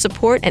 Commercial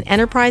support and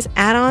enterprise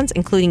add-ons,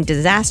 including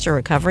disaster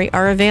recovery,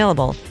 are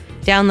available.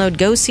 Download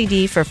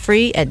GoCD for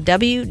free at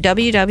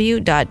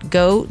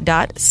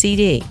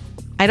www.go.cd.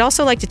 I'd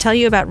also like to tell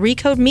you about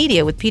Recode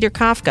Media with Peter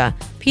Kafka.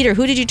 Peter,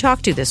 who did you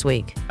talk to this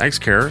week? Thanks,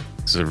 Kara.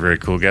 This is a very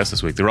cool guest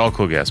this week. They're all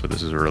cool guests, but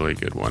this is a really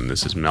good one.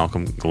 This is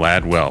Malcolm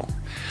Gladwell.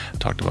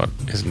 Talked about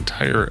his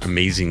entire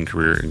amazing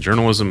career in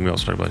journalism. We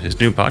also talked about his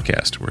new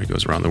podcast where he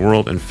goes around the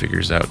world and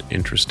figures out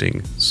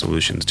interesting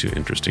solutions to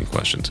interesting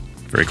questions.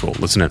 Very cool.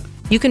 Listen in.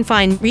 You can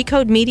find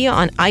Recode Media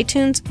on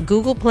iTunes,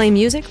 Google Play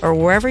Music, or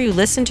wherever you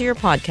listen to your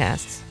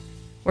podcasts.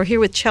 We're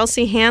here with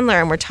Chelsea Handler,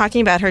 and we're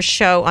talking about her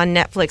show on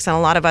Netflix and a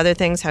lot of other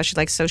things, how she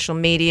likes social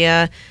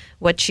media,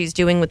 what she's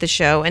doing with the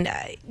show. And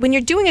when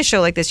you're doing a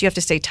show like this, you have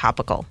to stay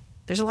topical.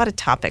 There's a lot of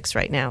topics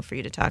right now for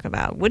you to talk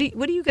about. What are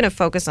you going to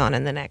focus on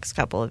in the next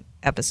couple of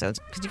episodes?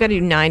 Because you've got to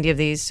do 90 of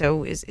these.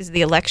 So is the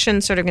election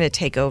sort of going to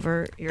take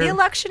over? The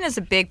election is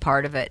a big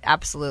part of it,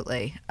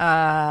 absolutely.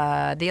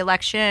 The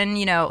election,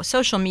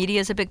 social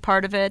media is a big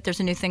part of it. There's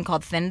a new thing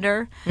called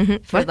Tinder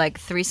for like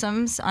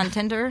threesomes on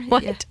Tinder.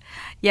 What?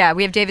 Yeah,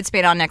 we have David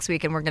Spade on next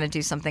week, and we're going to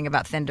do something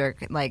about Tinder.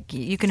 Like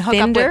you can hook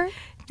Tinder? up with.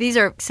 These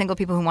are single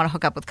people who want to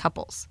hook up with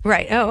couples.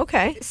 Right. Oh,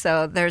 okay.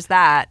 So there's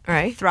that.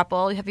 Right.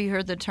 Thruple. Have you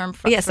heard the term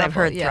Yes, thruple? I've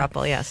heard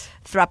thruple, yes.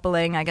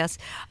 Thrupling, I guess.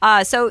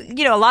 So,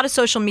 a lot of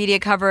social media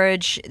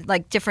coverage,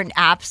 like different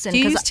apps. And Do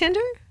you use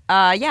Tinder?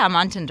 Yeah, I'm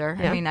on Tinder.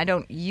 Yeah. I mean, I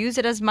don't use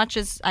it as much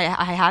as I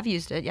have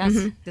used it, yes.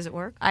 Mm-hmm. Does it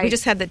work? We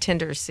just had the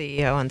Tinder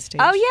CEO on stage.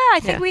 Oh, yeah, I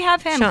think we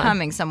have him Sean.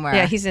 coming somewhere.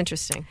 Yeah, he's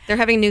interesting. They're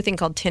having a new thing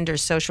called Tinder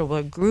Social,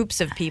 where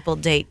groups of people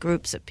date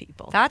groups of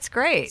people. That's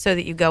great. So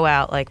that you go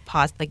out like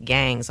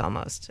gangs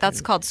almost.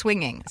 That's called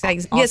swinging.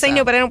 Yes, I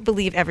know, but I don't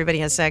believe everybody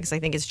has sex. I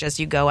think it's just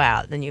you go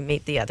out, then you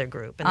meet the other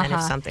group, and then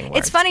if something works.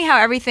 It's funny how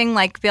everything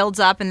like builds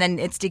up and then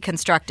it's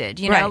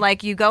deconstructed. Right.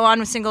 Like you go on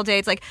with single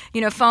dates. Like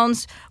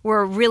phones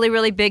were really,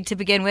 really big to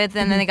begin with,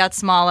 and then they got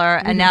smaller,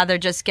 and now they're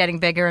just getting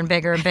bigger and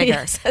bigger and bigger.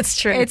 Yes, that's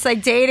true. It's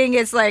like dating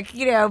is like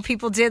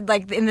people did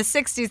like in the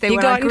 60s. They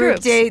went go on in group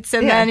groups. dates,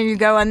 and Yeah. then you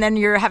go, and then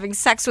you're having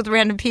sex with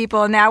random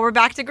people, and now we're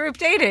back to group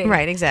dating.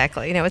 Right,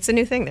 exactly. It's a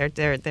new thing.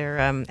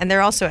 And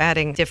they're also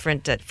adding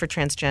different for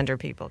transgender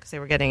people because they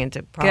were getting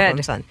into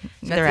problems on.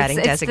 So they're adding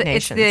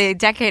designations. It's the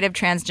decade of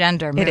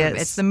transgender. It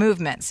is. It's the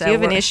movement. So do you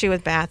have an issue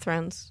with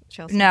bathrooms,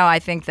 Chelsea? No, I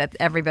think that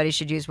everybody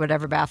should use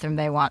whatever bathroom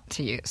they want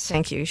to use.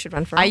 Thank you. You should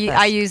run for office.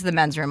 I use the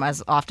men's room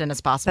as often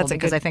as possible That's a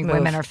because good I think move.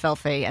 women are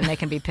filthy and they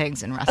can be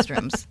pigs in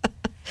restrooms.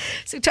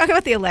 So talk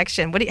about the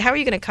election. How are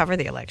you going to cover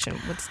the election?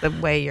 What's the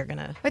way you're going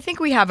to? I think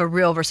we have a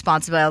real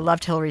responsibility. I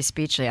loved Hillary's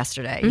speech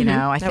yesterday.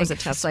 I think was a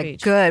tough it's like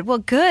speech. good. Well,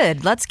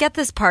 good. Let's get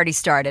this party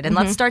started and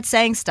let's start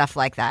saying stuff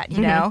like that.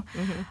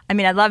 I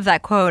mean, I love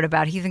that quote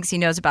about he thinks he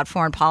knows about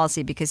foreign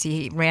policy because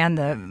he ran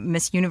the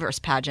Miss Universe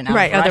pageant out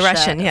Right. of Oh, the Russia.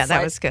 Russian. Yeah, It's that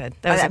like- was good.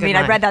 That was a good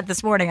I line. read that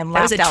this morning and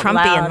That was laughed a out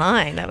Trumpian loud.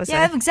 line. That was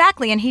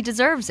exactly, and he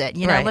deserves it.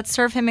 Right. Let's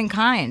serve him in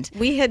kind.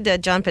 We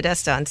had John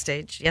Podesta on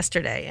stage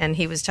yesterday, and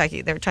he was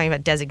talking. They were talking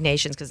about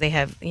designations because they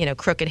have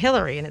Crooked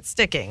Hillary, and it's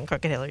sticking.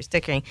 Crooked Hillary's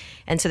sticking,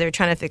 and so they were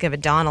trying to think of a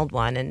Donald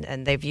one,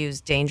 and they've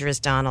used Dangerous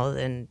Donald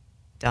and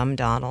Dumb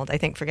Donald. I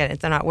think forget it.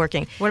 They're not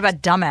working. What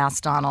about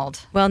Dumbass Donald?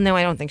 Well, no,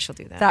 I don't think she'll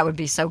do that. That would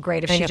be so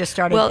great if I she know. just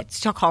started Well-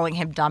 still calling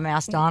him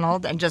Dumbass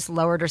Donald and just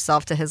lowered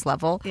herself to his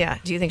level. Yeah.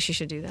 Do you think she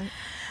should do that?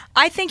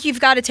 I think you've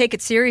got to take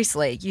it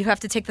seriously. You have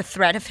to take the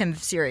threat of him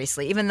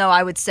seriously, even though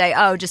I would say,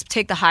 just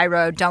take the high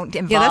road, don't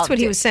involve. Yeah, that's what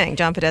he was saying.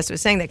 John Podesta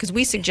was saying that because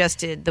we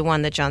suggested the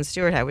one that Jon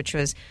Stewart had, which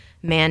was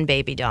Man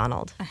Baby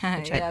Donald, which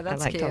I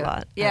that's liked cute. a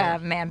lot. Yeah,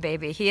 man,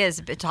 baby. He is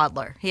a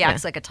toddler. He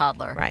acts like a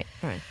toddler. Right.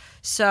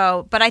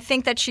 So, but I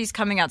think that she's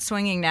coming out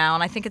swinging now,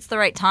 and I think it's the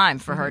right time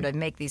for her to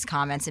make these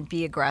comments and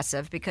be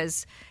aggressive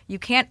because you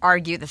can't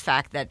argue the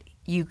fact that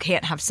you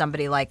can't have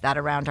somebody like that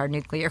around our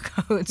nuclear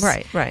codes.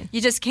 Right.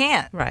 You just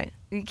can't. Right.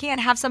 You can't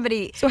have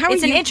somebody. So how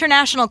it's are an you-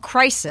 international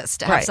crisis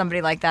to have Right.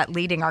 somebody like that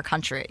leading our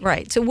country.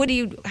 Right. So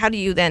how do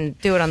you then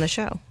do it on the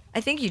show?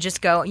 I think you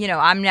just go,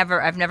 I've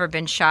never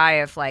been shy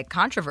of like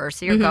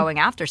controversy or going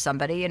after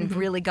somebody and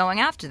really going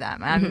after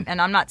them.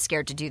 And I'm not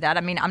scared to do that.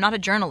 I mean, I'm not a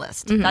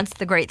journalist. That's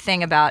the great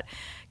thing about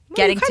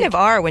getting you kind of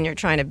are when you're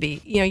trying to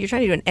be, you're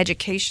trying to do an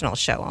educational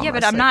show almost. Yeah,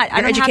 but I'm not.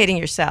 You're educating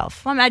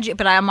yourself. Well,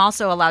 but I'm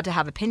also allowed to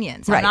have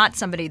opinions. Right. I'm not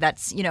somebody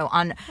that's,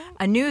 on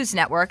a news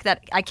network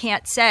that I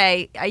can't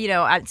say,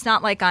 it's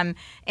not like I'm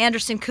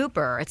Anderson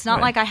Cooper. It's not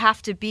like I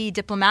have to be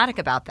diplomatic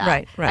about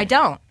that. Right. I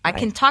don't. I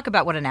can talk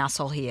about what an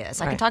asshole he is.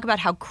 I can talk about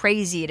how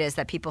crazy it is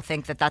that people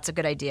think that that's a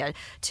good idea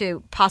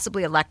to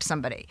possibly elect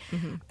somebody.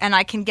 And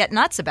I can get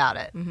nuts about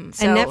it. So,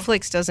 and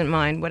Netflix doesn't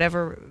mind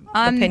whatever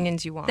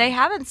opinions you want. They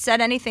haven't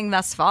said anything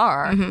thus far.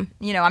 I'm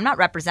not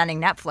representing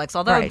Netflix,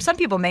 although some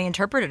people may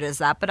interpret it as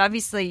that. But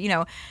obviously,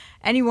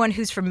 anyone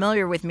who's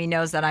familiar with me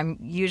knows that I'm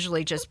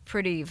usually just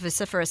pretty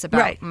vociferous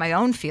about my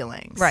own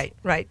feelings.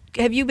 Right.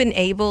 Have you been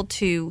able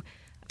to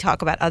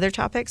talk about other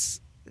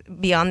topics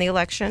beyond the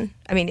election?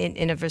 I mean,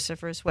 in a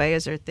vociferous way?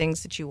 Is there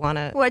things that you want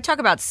to... Well, I talk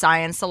about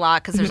science a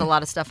lot because there's a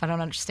lot of stuff I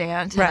don't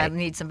understand. Right. And I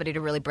need somebody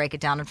to really break it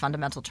down in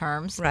fundamental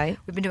terms. Right.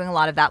 We've been doing a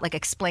lot of that, like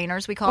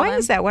explainers, we call them. Why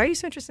is that? Why are you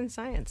so interested in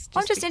science?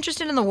 I'm just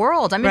interested in the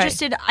world. I'm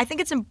interested... I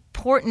think it's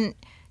important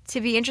to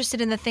be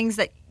interested in the things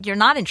that you're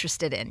not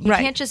interested in. You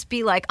can't just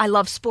be like, I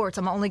love sports.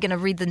 I'm only going to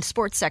read the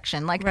sports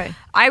section. Like,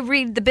 I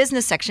read the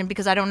business section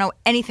because I don't know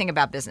anything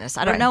about business.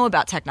 I don't know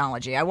about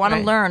technology. I want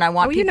to learn. I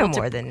want people to...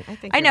 more than... I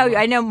think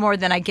I know more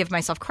than I give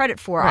myself credit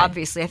for,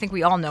 obviously. I think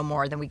we all know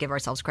more than we give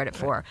ourselves credit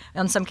for.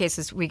 In some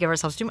cases, we give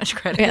ourselves too much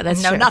credit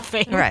and know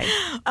nothing. Right.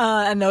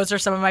 And those are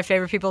some of my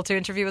favorite people to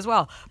interview as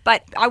well.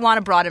 But I want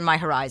to broaden my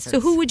horizons.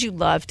 So who would you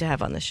love to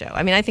have on the show?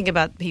 I mean, I think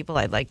about people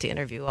I'd like to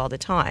interview all the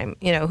time,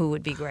 who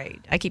would be great.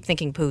 I keep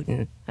thinking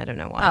Putin. I don't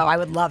know why. Oh, I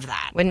would love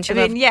that. Wouldn't you?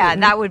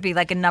 That would be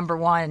like a number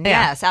one.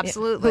 Yeah. Yes,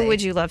 absolutely. Who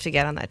would you love to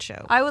get on that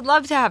show? I would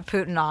love to have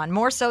Putin on,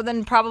 more so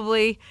than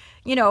probably,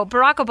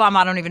 Barack Obama.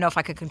 I don't even know if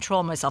I could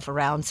control myself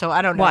around, so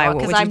I don't know. Why?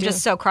 Because I'm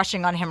just so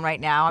crushing on him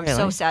right now. I'm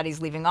so sad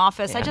he's leaving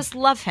office. I just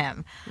love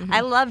him.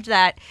 I loved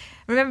that.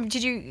 Remember,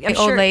 did you... The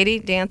old lady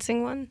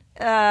dancing one?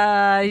 The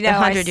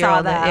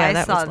 100-year-old. Yeah,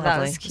 that was lovely. That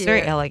was cute. It's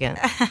very elegant.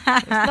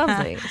 It's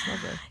lovely.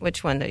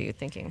 Which one are you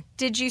thinking?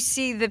 Did you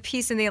see the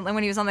piece when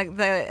he was on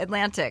the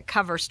Atlantic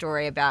cover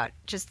story about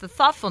just the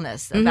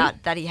thoughtfulness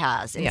about that he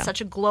has in such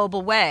a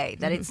global way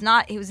that it's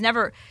not...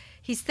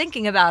 He's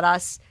thinking about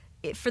us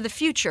for the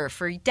future,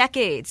 for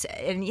decades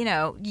and,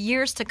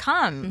 years to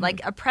come.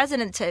 Like a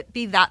president to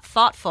be that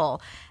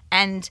thoughtful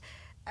and...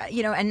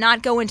 and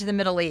not go into the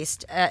Middle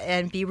East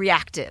and be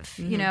reactive,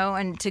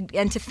 and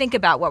to think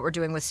about what we're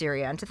doing with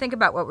Syria and to think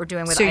about what we're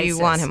doing with ISIS. So you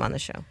want him on the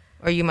show?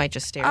 Or you might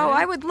just stare at him?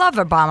 I would love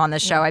Obama on the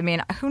show. I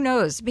mean, who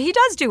knows? But he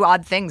does do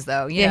odd things,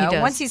 though. You know? He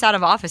does. Once he's out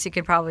of office, he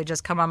could probably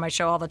just come on my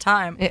show all the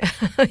time. Yeah.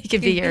 He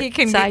could be your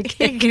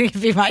sidekick. He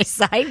can be my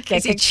sidekick.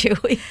 Is he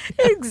chewy?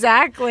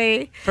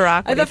 Exactly.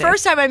 Barack, the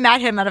first time I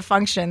met him at a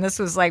function, this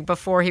was like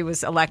before he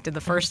was elected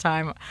the first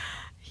time.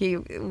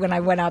 When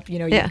I went up, you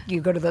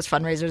go to those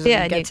fundraisers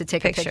and you get to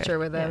take a picture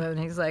with him, and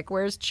he's like,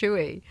 "Where's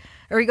Chewy?"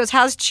 Or he goes,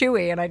 "How's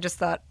Chewy?" And I just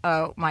thought,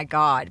 "Oh my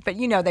God!" But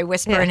they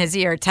whisper in his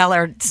ear, "Tell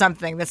her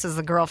something. This is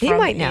the girl from." He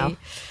might know.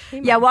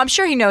 Well, I'm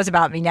sure he knows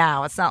about me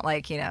now. It's not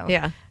like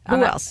Yeah.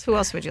 Who else? Who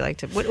else would you like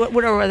to?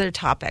 What other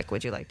topic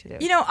would you like to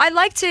do?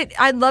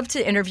 I'd love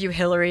to interview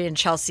Hillary and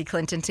Chelsea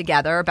Clinton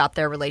together about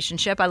their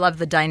relationship. I love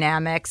the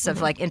dynamics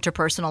of like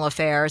interpersonal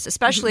affairs,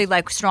 especially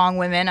like strong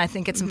women. I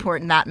think it's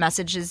important that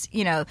message is,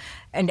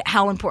 and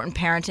how important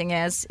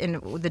parenting is in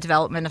the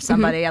development of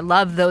somebody. I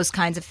love those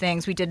kinds of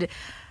things. We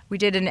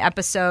did an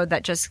episode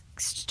that just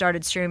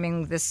started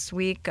streaming this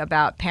week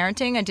about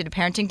parenting. I did a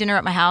parenting dinner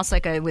at my house,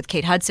 with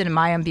Kate Hudson and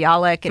Mayim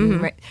Bialik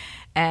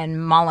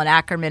and Malin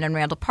Ackerman and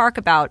Randall Park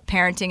about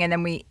parenting. And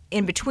then we,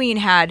 in between,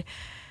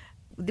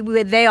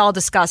 they all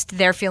discussed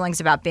their feelings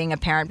about being a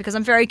parent, because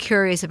I'm very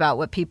curious about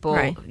what people,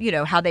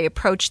 how they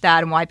approach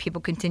that and why people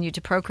continue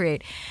to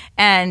procreate.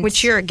 And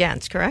which you're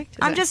against, correct?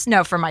 I'm just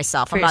for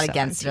myself. I'm not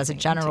against it as a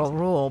general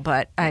rule,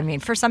 but I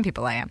mean, for some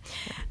people I am.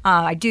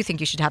 I do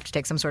think you should have to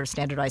take some sort of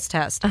standardized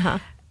test.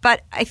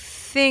 But I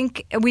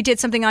think we did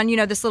something on,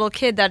 this little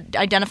kid that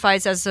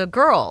identifies as a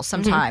girl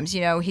sometimes.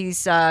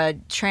 He's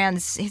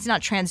trans. He's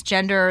not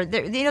transgender.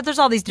 There's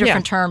all these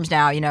different terms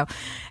now,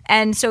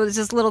 And so there's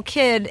this little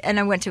kid, and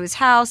I went to his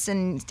house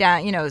and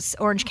down, it's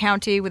Orange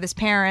County with his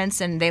parents,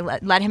 and they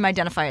let him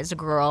identify as a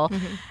girl.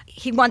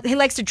 He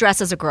likes to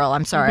dress as a girl.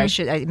 I'm sorry, I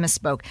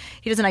misspoke.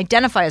 He doesn't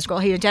identify as a girl.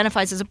 He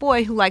identifies as a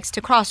boy who likes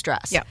to cross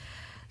dress. Yeah.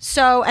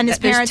 So, and his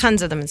parents... There's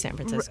tons of them in San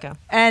Francisco.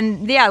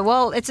 And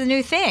it's a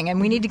new thing, and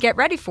we need to get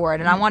ready for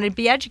it, and I want to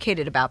be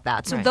educated about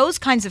that. So those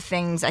kinds of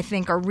things, I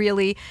think, are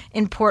really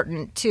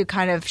important to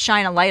kind of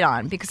shine a light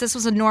on, because this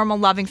was a normal,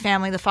 loving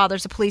family. The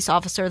father's a police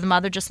officer. The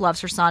mother just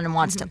loves her son and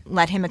wants to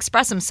let him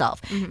express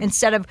himself,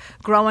 instead of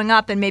growing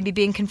up and maybe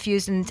being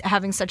confused and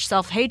having such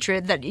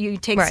self-hatred that you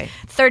take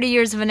 30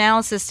 years of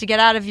analysis to get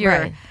out of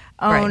your...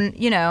 own,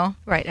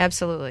 Right,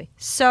 absolutely.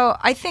 So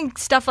I think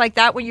stuff like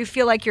that, when you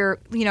feel like you're,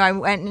 I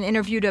went and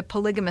interviewed a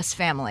polygamous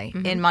family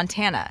in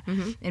Montana,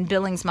 in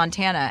Billings,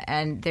 Montana,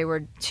 and they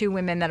were 2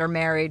 women that are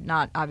married,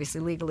 not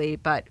obviously legally,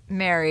 but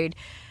married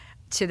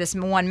to this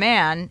one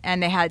man,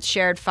 and they had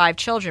shared 5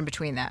 children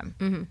between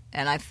them.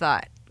 And I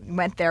thought,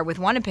 went there with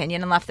one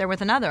opinion and left there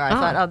with another. I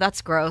thought, oh,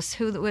 that's gross.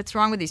 What's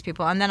wrong with these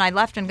people? And then I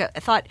left and I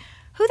thought,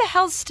 who the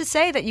hell's to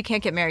say that you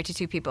can't get married to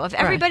 2 people? If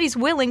everybody's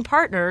willing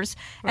partners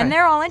and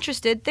they're all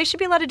interested, they should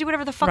be allowed to do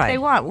whatever the fuck they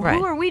want.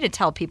 Who are we to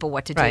tell people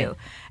what to do?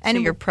 And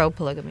so you're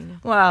pro-polygamy now?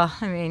 Well,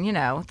 I mean,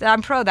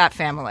 I'm pro that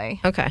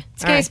family. Okay.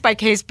 It's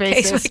case-by-case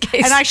basis. Case by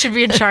case. And I should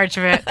be in charge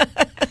of it.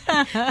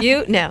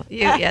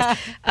 Yes.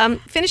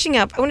 Finishing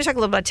up, I want to talk a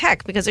little about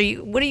tech, because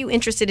what are you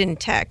interested in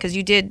tech? Because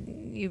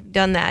you've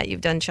done that.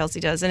 You've done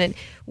Chelsea Does. And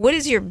what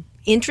is your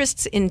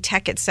interests in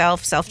tech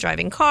itself?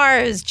 Self-driving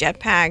cars,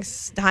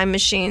 jetpacks, time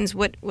machines?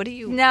 What do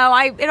you... No,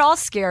 it all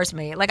scares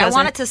me. Like, I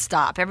want it to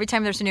stop. Every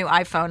time there's a new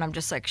iPhone, I'm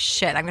just like,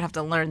 shit, I'm going to have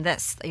to learn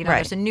this.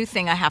 There's a new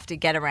thing I have to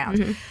get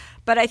around.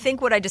 But I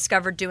think what I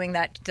discovered doing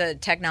the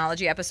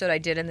technology episode I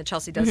did in the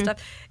Chelsea Does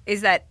stuff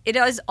is that it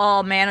is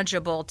all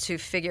manageable to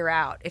figure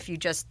out if you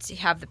just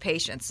have the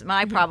patience.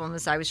 My problem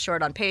is I was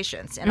short on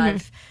patience, and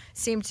I've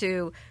seemed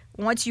to...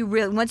 Once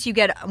you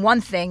get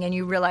one thing and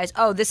you realize,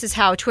 oh, this is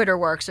how Twitter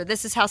works, or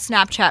this is how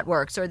Snapchat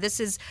works, or this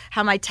is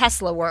how my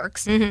Tesla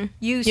works,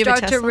 you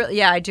start to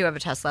yeah, I do have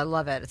a Tesla. I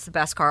love it. It's the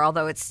best car.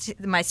 Although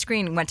my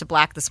screen went to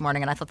black this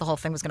morning, and I thought the whole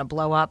thing was going to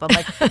blow up. I'm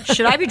like,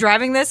 should I be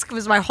driving this?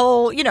 Because my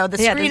whole, the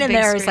screen in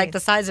there is like the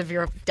size of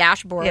your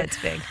dashboard. Yeah, it's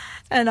big.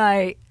 And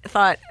I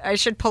thought I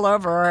should pull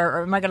over,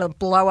 or am I going to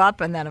blow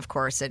up? And then, of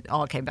course, it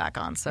all came back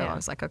on. So I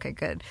was like, okay,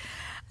 good.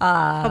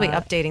 Probably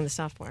updating the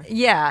software.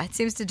 Yeah, it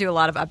seems to do a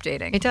lot of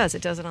updating. It does.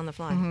 It does it on the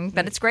fly.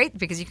 But it's great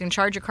because you can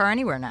charge your car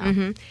anywhere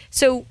now.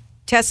 So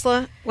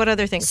Tesla, what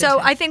other things? So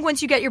I think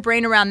once you get your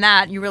brain around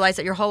that, you realize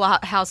that your whole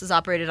house is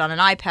operated on an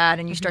iPad,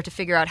 and you start to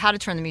figure out how to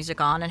turn the music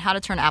on, and how to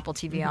turn Apple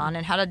TV on,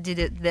 and how to do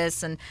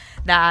this and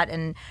that.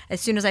 And as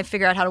soon as I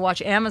figure out how to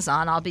watch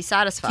Amazon, I'll be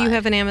satisfied. Do you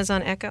have an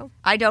Amazon Echo?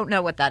 I don't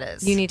know what that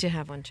is. You need to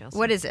have one, Chelsea.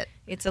 What is it?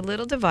 It's a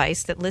little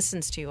device that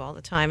listens to you all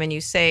the time, and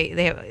you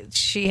say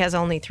she has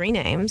only 3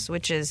 names,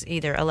 which is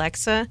either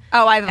Alexa,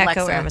 I have Echo,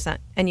 Alexa, or Amazon,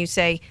 and you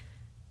say,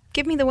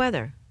 "Give me the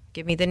weather."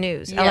 Give me the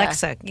news. Yeah.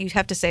 Alexa, you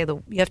have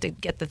to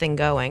get the thing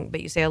going,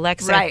 but you say,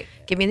 Alexa,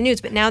 give me the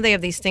news. But now they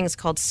have these things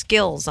called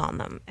skills on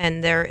them,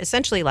 and they're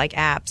essentially like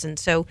apps. And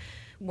so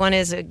one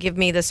is give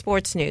me the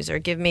sports news, or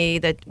give me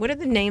what are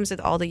the names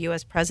of all the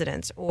U.S.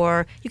 presidents,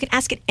 or you can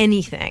ask it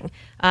anything.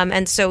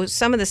 And so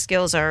some of the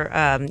skills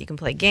are you can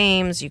play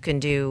games, you can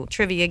do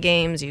trivia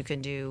games, you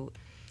can do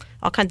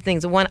all kinds of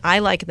things. The one I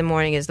like in the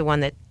morning is the one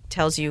that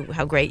tells you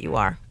how great you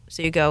are.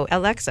 So you go,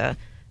 Alexa,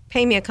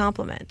 pay me a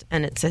compliment,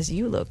 and it says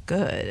you look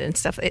good and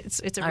stuff.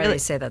 It's a I really already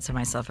say that to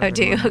myself. Every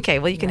do you? morning. Okay,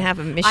 well you can have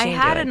a machine. I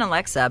had do it. an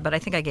Alexa, but I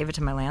think I gave it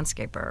to my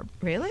landscaper.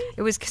 Really?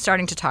 It was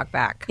starting to talk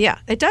back. Yeah,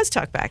 it does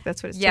talk back.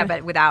 That's what it's Yeah, doing.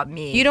 but without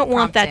me. You don't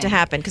want that to prompting.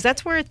 happen, because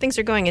that's where things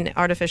are going in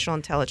artificial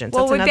intelligence.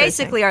 Well, That's we another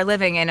basically thing. are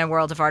living in a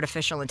world of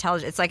artificial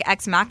intelligence. It's like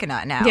ex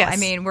machina now. Yes. I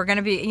mean, we're going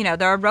to be,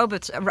 there are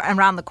robots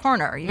around the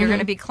corner. You're going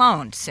to be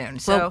cloned soon.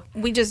 So Well,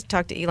 we just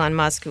talked to Elon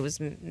Musk, who was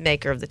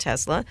maker of the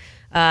Tesla,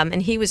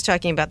 and he was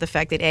talking about the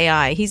fact that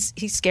AI.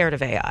 He's scared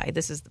of AI.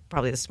 This is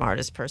probably the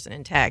smartest person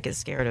in tech. Is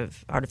scared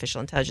of artificial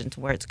intelligence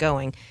and where it's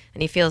going,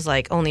 and he feels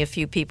like only a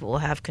few people will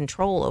have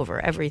control over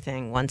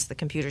everything once the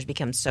computers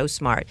become so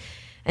smart.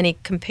 And he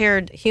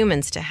compared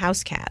humans to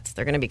house cats.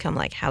 They're going to become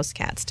like house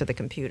cats to the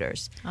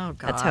computers. Oh, God.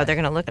 That's how they're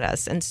going to look at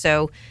us. And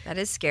so that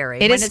is scary.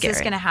 It when is is this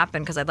scary. going to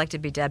happen? Because I'd like to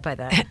be dead by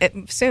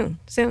then.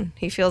 soon.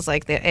 He feels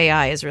like the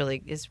AI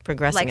is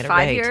progressing Like at a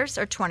 5 rate. years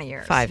or 20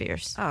 years? 5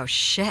 years. Oh,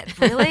 shit.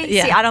 Really?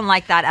 Yeah. See, I don't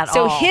like that at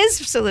So all. his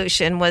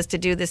solution was to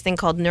do this thing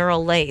called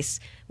neural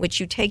lace, which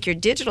you take your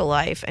digital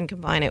life and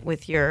combine it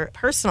with your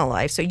personal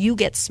life, so you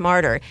get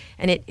smarter,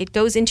 and it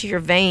goes into your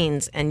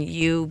veins, and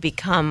you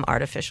become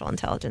artificial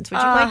intelligence. Would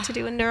you like to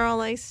do a neural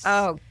lace?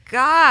 Oh,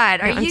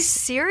 God. Are I'm you s-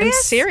 serious?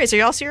 I'm serious. Are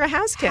you also you're a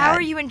house cat? How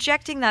are you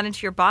injecting that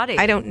into your body?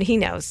 I don't. He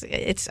knows.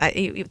 It's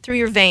through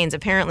your veins.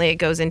 Apparently, it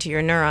goes into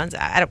your neurons.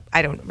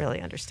 I don't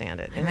really understand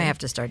it. I may have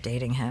to start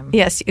dating him.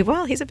 Yes.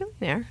 Well, he's a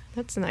billionaire.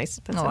 That's a nice.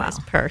 That's Oh, a wow. nice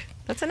perk.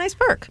 That's a nice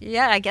perk.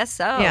 Yeah, I guess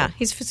so. Yeah,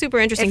 he's super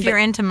interesting. If you're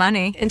but- into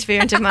money. if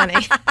you're into money.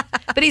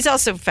 But he's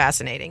also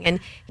fascinating. And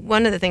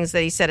one of the things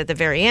that he said at the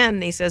very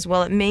end, he says,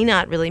 well, it may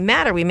not really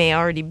matter. We may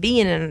already be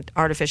in an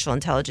artificial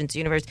intelligence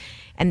universe,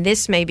 and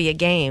this may be a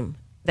game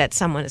that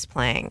someone is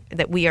playing,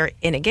 that we are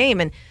in a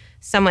game. And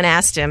someone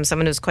asked him,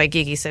 someone who's quite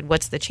geeky, said,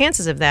 what's the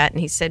chances of that? And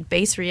he said,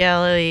 base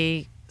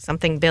reality,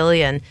 something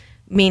billion,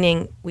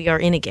 meaning we are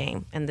in a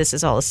game, and this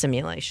is all a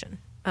simulation.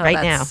 Oh,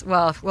 right now.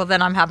 Well,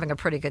 then I'm having a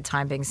pretty good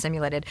time being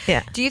simulated.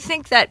 Yeah. Do you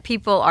think that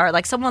people are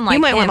like someone like You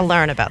might him, want to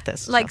learn about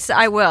this. Like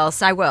I will.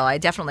 I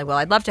definitely will.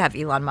 I'd love to have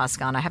Elon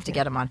Musk on. I have to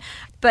get him on.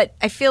 But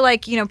I feel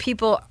like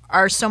people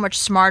are so much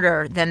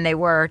smarter than they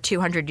were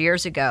 200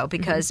 years ago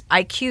because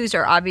IQs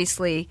are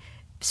obviously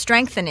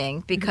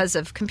strengthening because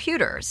of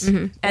computers.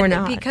 Or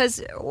not.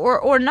 Because,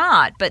 or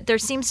not. But there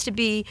seems to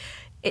be...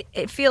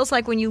 It feels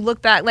like when you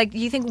look back, like, do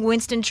you think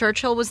Winston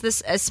Churchill was this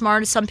as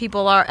smart as some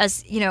people are?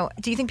 As you know,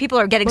 do you think people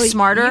are getting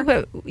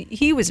smarter?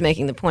 He was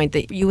making the point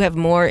that you have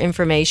more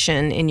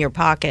information in your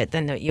pocket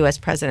than the U.S.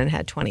 president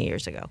had 20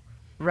 years ago.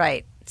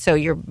 Right. So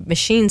your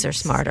machines are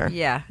smarter.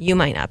 Yeah. You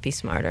might not be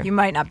smarter. You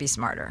might not be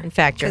smarter. In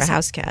fact, you're a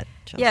house cat.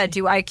 Chelsea. Yeah.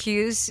 Do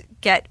IQs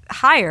get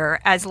higher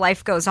as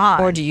life goes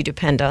on? Or do you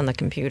depend on the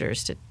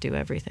computers to do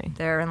everything?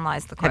 Therein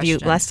lies the question.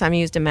 Last time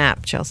you used a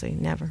map, Chelsea?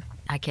 Never.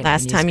 I can't.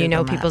 Last time you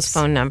know Google people's Maps.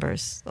 phone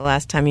numbers. The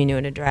last time you knew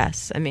an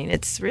address. I mean,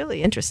 it's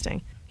really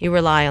interesting. You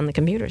rely on the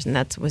computers, and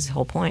that was the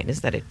whole point,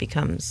 is that it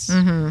becomes...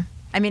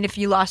 I mean, if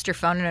you lost your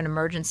phone in an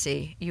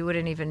emergency, you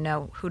wouldn't even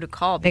know who to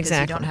call because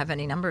you don't have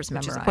any numbers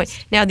memorized. Which is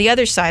the point. Now, the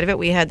other side of it,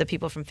 we had the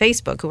people from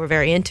Facebook who were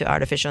very into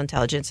artificial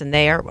intelligence, and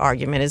their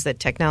argument is that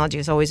technology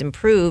has always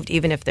improved,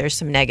 even if there's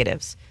some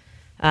negatives,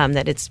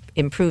 that it's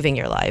improving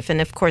your life. And,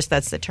 of course,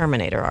 that's the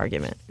Terminator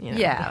argument. You know?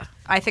 Yeah.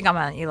 I think I'm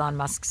on Elon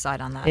Musk's side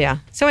on that. Yeah.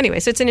 So anyway,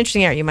 so it's an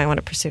interesting area. You might want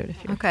to pursue it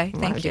if you Okay,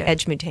 thank want to you. do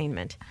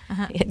edgemutainment.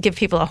 Give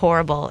people a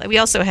horrible... We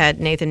also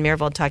had Nathan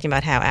Myhrvold talking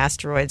about how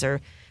asteroids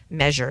are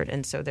measured,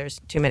 and so there's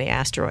too many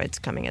asteroids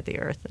coming at the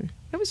Earth. And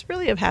it was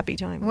really a happy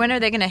time. When are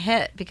they going to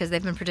hit? Because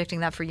they've been predicting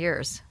that for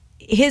years.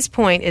 His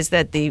point is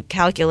that the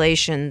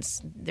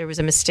calculations, there was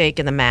a mistake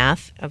in the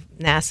math of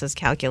NASA's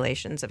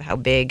calculations of how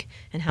big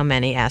and how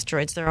many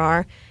asteroids there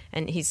are.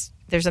 And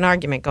there's an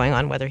argument going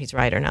on whether he's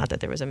right or not,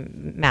 that there was a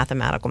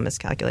mathematical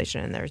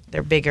miscalculation, and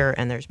they're bigger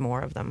and there's more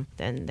of them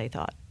than they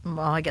thought. Well,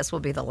 I guess we'll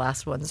be the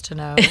last ones to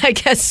know. I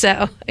guess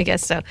so.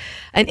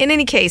 And in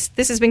any case,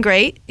 this has been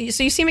great.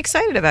 So you seem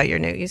excited about your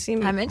new.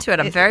 I'm into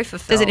it. I'm very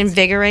fulfilled. Does it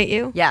invigorate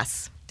you?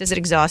 Yes. Does it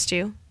exhaust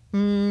you?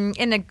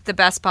 In the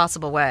best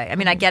possible way. I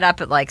mean, I get up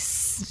at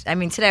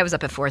today I was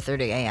up at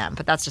 4:30 a.m.,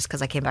 but that's just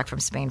because I came back from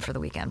Spain for the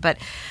weekend. But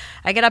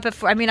I get up at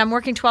 4. I mean, I'm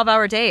working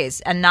 12-hour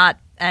days and not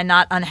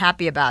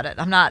unhappy about it.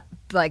 I'm not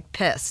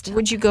pissed.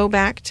 Would you go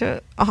back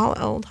to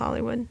old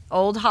Hollywood?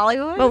 Old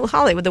Hollywood? Well,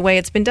 Hollywood, the way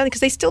it's been done,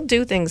 because they still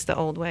do things the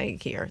old way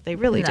here. They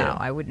really do. No,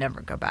 I would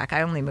never go back.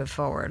 I only move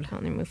forward.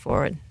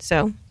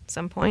 So, at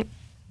some point,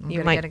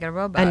 you might get a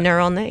robot. A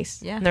neural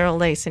lace. Yeah. Neural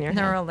lace in your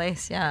head. Neural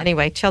lace, yeah.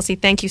 Anyway, Chelsea,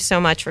 thank you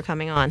so much for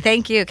coming on.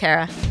 Thank you,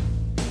 Kara.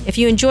 If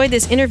you enjoyed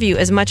this interview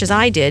as much as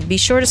I did, be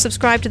sure to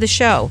subscribe to the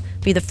show.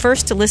 Be the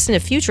first to listen to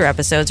future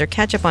episodes or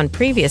catch up on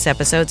previous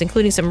episodes,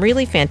 including some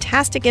really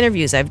fantastic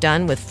interviews I've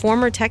done with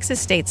former Texas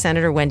State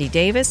Senator Wendy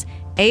Davis,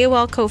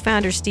 AOL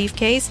co-founder Steve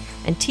Case,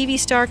 and TV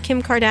star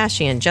Kim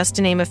Kardashian, just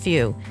to name a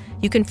few.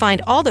 You can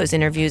find all those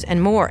interviews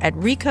and more at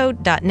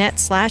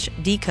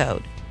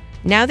recode.net/decode.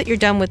 Now that you're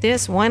done with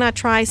this, why not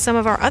try some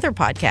of our other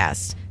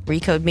podcasts?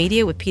 Recode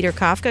Media with Peter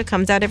Kafka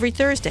comes out every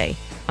Thursday.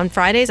 On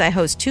Fridays, I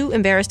host Too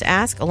Embarrassed to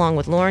Ask along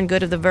with Lauren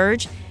Good of The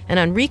Verge. And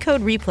on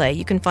Recode Replay,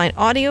 you can find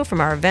audio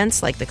from our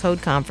events like the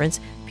Code Conference,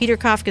 Peter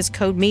Kafka's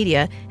Code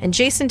Media, and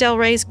Jason Del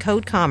Rey's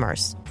Code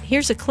Commerce.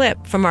 Here's a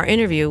clip from our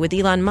interview with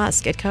Elon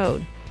Musk at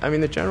Code. I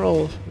mean, the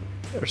general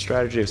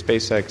strategy of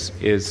SpaceX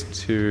is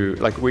to,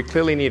 we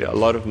clearly need a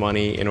lot of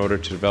money in order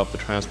to develop the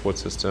transport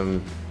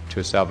system to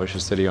establish a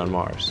city on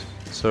Mars.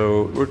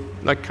 So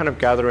we're kind of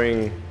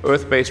gathering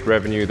Earth-based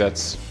revenue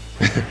that's...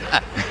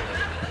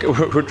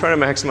 we're trying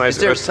to maximize Is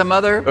there some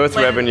other Earth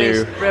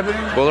revenue.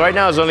 Well, right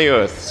now it's only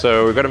Earth,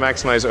 so we've got to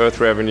maximize Earth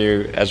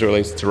revenue as it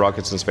relates to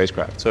rockets and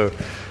spacecraft. So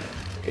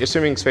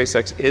assuming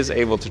SpaceX is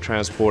able to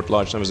transport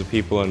large numbers of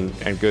people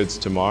and goods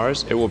to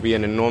Mars, it will be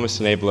an enormous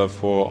enabler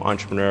for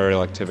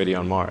entrepreneurial activity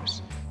on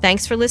Mars.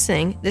 Thanks for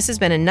listening. This has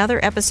been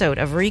another episode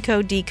of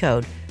Recode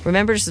Decode.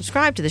 Remember to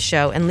subscribe to the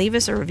show and leave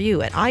us a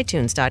review at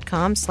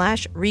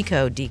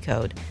itunes.com/Recode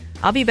Decode.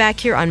 I'll be back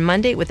here on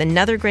Monday with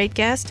another great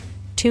guest.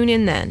 Tune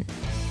in then.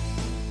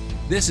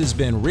 This has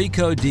been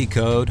Recode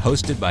Decode,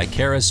 hosted by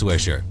Kara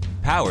Swisher,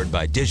 powered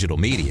by digital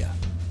media.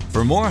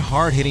 For more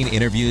hard-hitting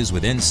interviews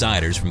with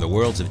insiders from the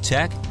worlds of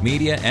tech,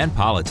 media, and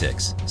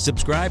politics,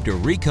 subscribe to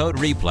Recode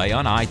Replay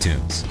on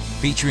iTunes,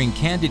 featuring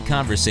candid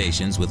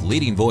conversations with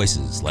leading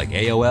voices like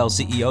AOL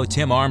CEO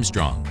Tim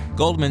Armstrong,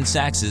 Goldman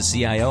Sachs'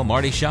 CIO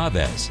Marty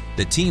Chavez,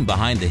 the team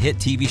behind the hit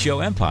TV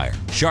show Empire,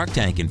 Shark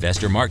Tank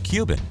investor Mark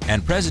Cuban,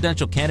 and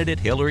presidential candidate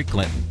Hillary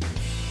Clinton.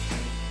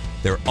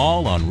 They're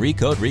all on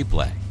Recode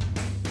Replay.